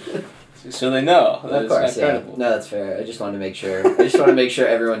credible? So they know. Of course, yeah. Credible. No, that's fair. I just wanted to make sure.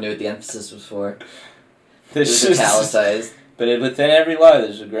 everyone knew what the emphasis was for. This was italicized. But within every lie,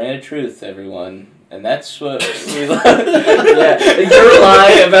 there's a grain of truth, everyone. And that's what we love. Yeah, your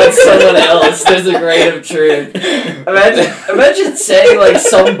lie about someone else, there's a grain of truth. Imagine saying, like,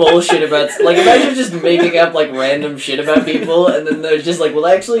 some bullshit about... Like, imagine just making up, like, random shit about people, and then they're just like, well,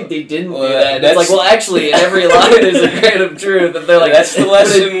 actually, they didn't do that. And it's like, well, actually, in every lie, there's a grain of truth. And they're like... That's the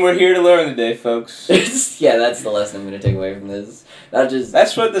lesson we're here to learn today, folks. Yeah, that's the lesson I'm going to take away from this.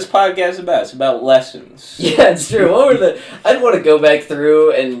 That's what this podcast is about. It's about lessons. Yeah, it's true. I'd want to go back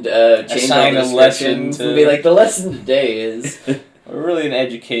through and change all the descriptions and be like, the lesson today is... We're really an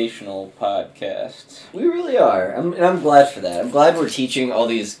educational podcast. We really are. I'm glad for that. I'm glad we're teaching all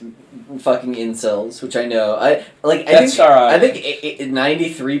these fucking incels, which I know. I think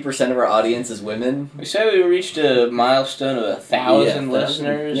 93% of our audience is women. We said we reached a milestone of 1,000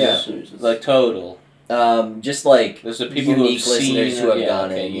 listeners. Yeah, like total. Just like those are people unique listeners who have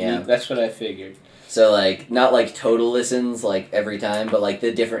gone in. Yeah, that's what I figured. So like not like total listens like every time, but like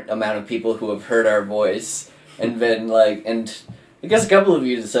the different amount of people who have heard our voice and been like, and I guess a couple of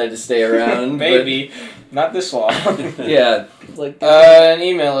you decided to stay around. Maybe not this long. Yeah, like and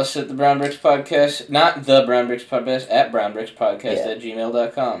email us at the Brown Bricks Podcast, not the Brown Bricks Podcast, at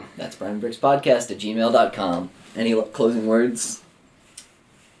brownbrickspodcast@gmail.com. That's brownbrickspodcast@gmail.com. Any closing words?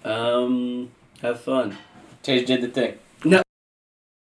 Have fun. Tej did the thing.